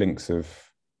links of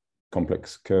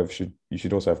complex curves. You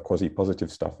should also have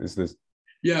quasi-positive stuff. Is this?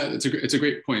 Yeah, it's a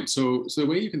great point. So the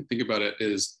way you can think about it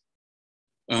is,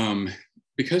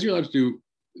 because you're allowed to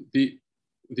do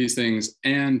these things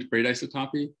and braid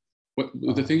isotopy,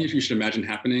 the thing you should imagine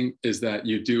happening is that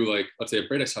you do, like, let's say a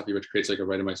braid isotopy, which creates like a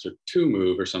Reidemeister 2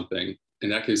 move or something,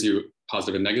 and that gives you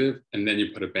positive and negative, and then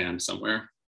you put a band somewhere.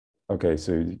 Okay,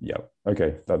 so yeah,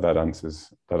 okay, that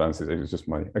answers. It was just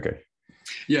my okay.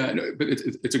 Yeah, no, but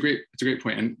it's a great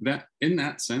point, and that in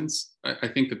that sense, I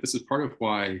think that this is part of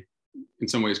why, in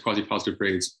some ways, quasi-positive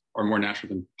braids are more natural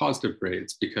than positive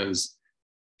braids, because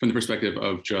from the perspective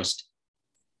of just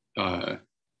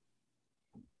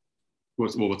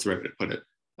what's the right way to put it?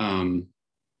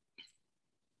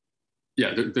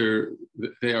 Yeah,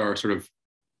 they are sort of,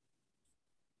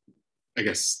 I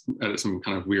guess, at some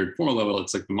kind of weird formal level,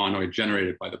 it's like the monoid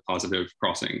generated by the positive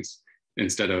crossings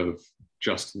instead of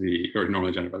just or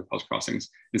normally generated by the positive crossings,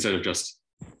 instead of just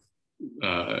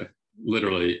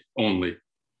literally only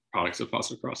products of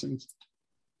positive crossings.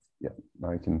 Yeah,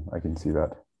 I can see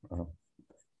that.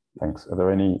 Thanks. Are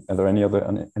there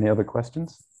any other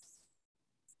questions?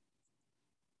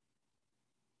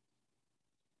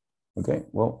 Okay,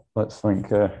 well, let's thank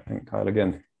Kyle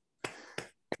again.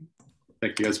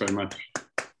 Thank you guys very much.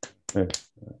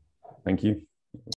 Thank you.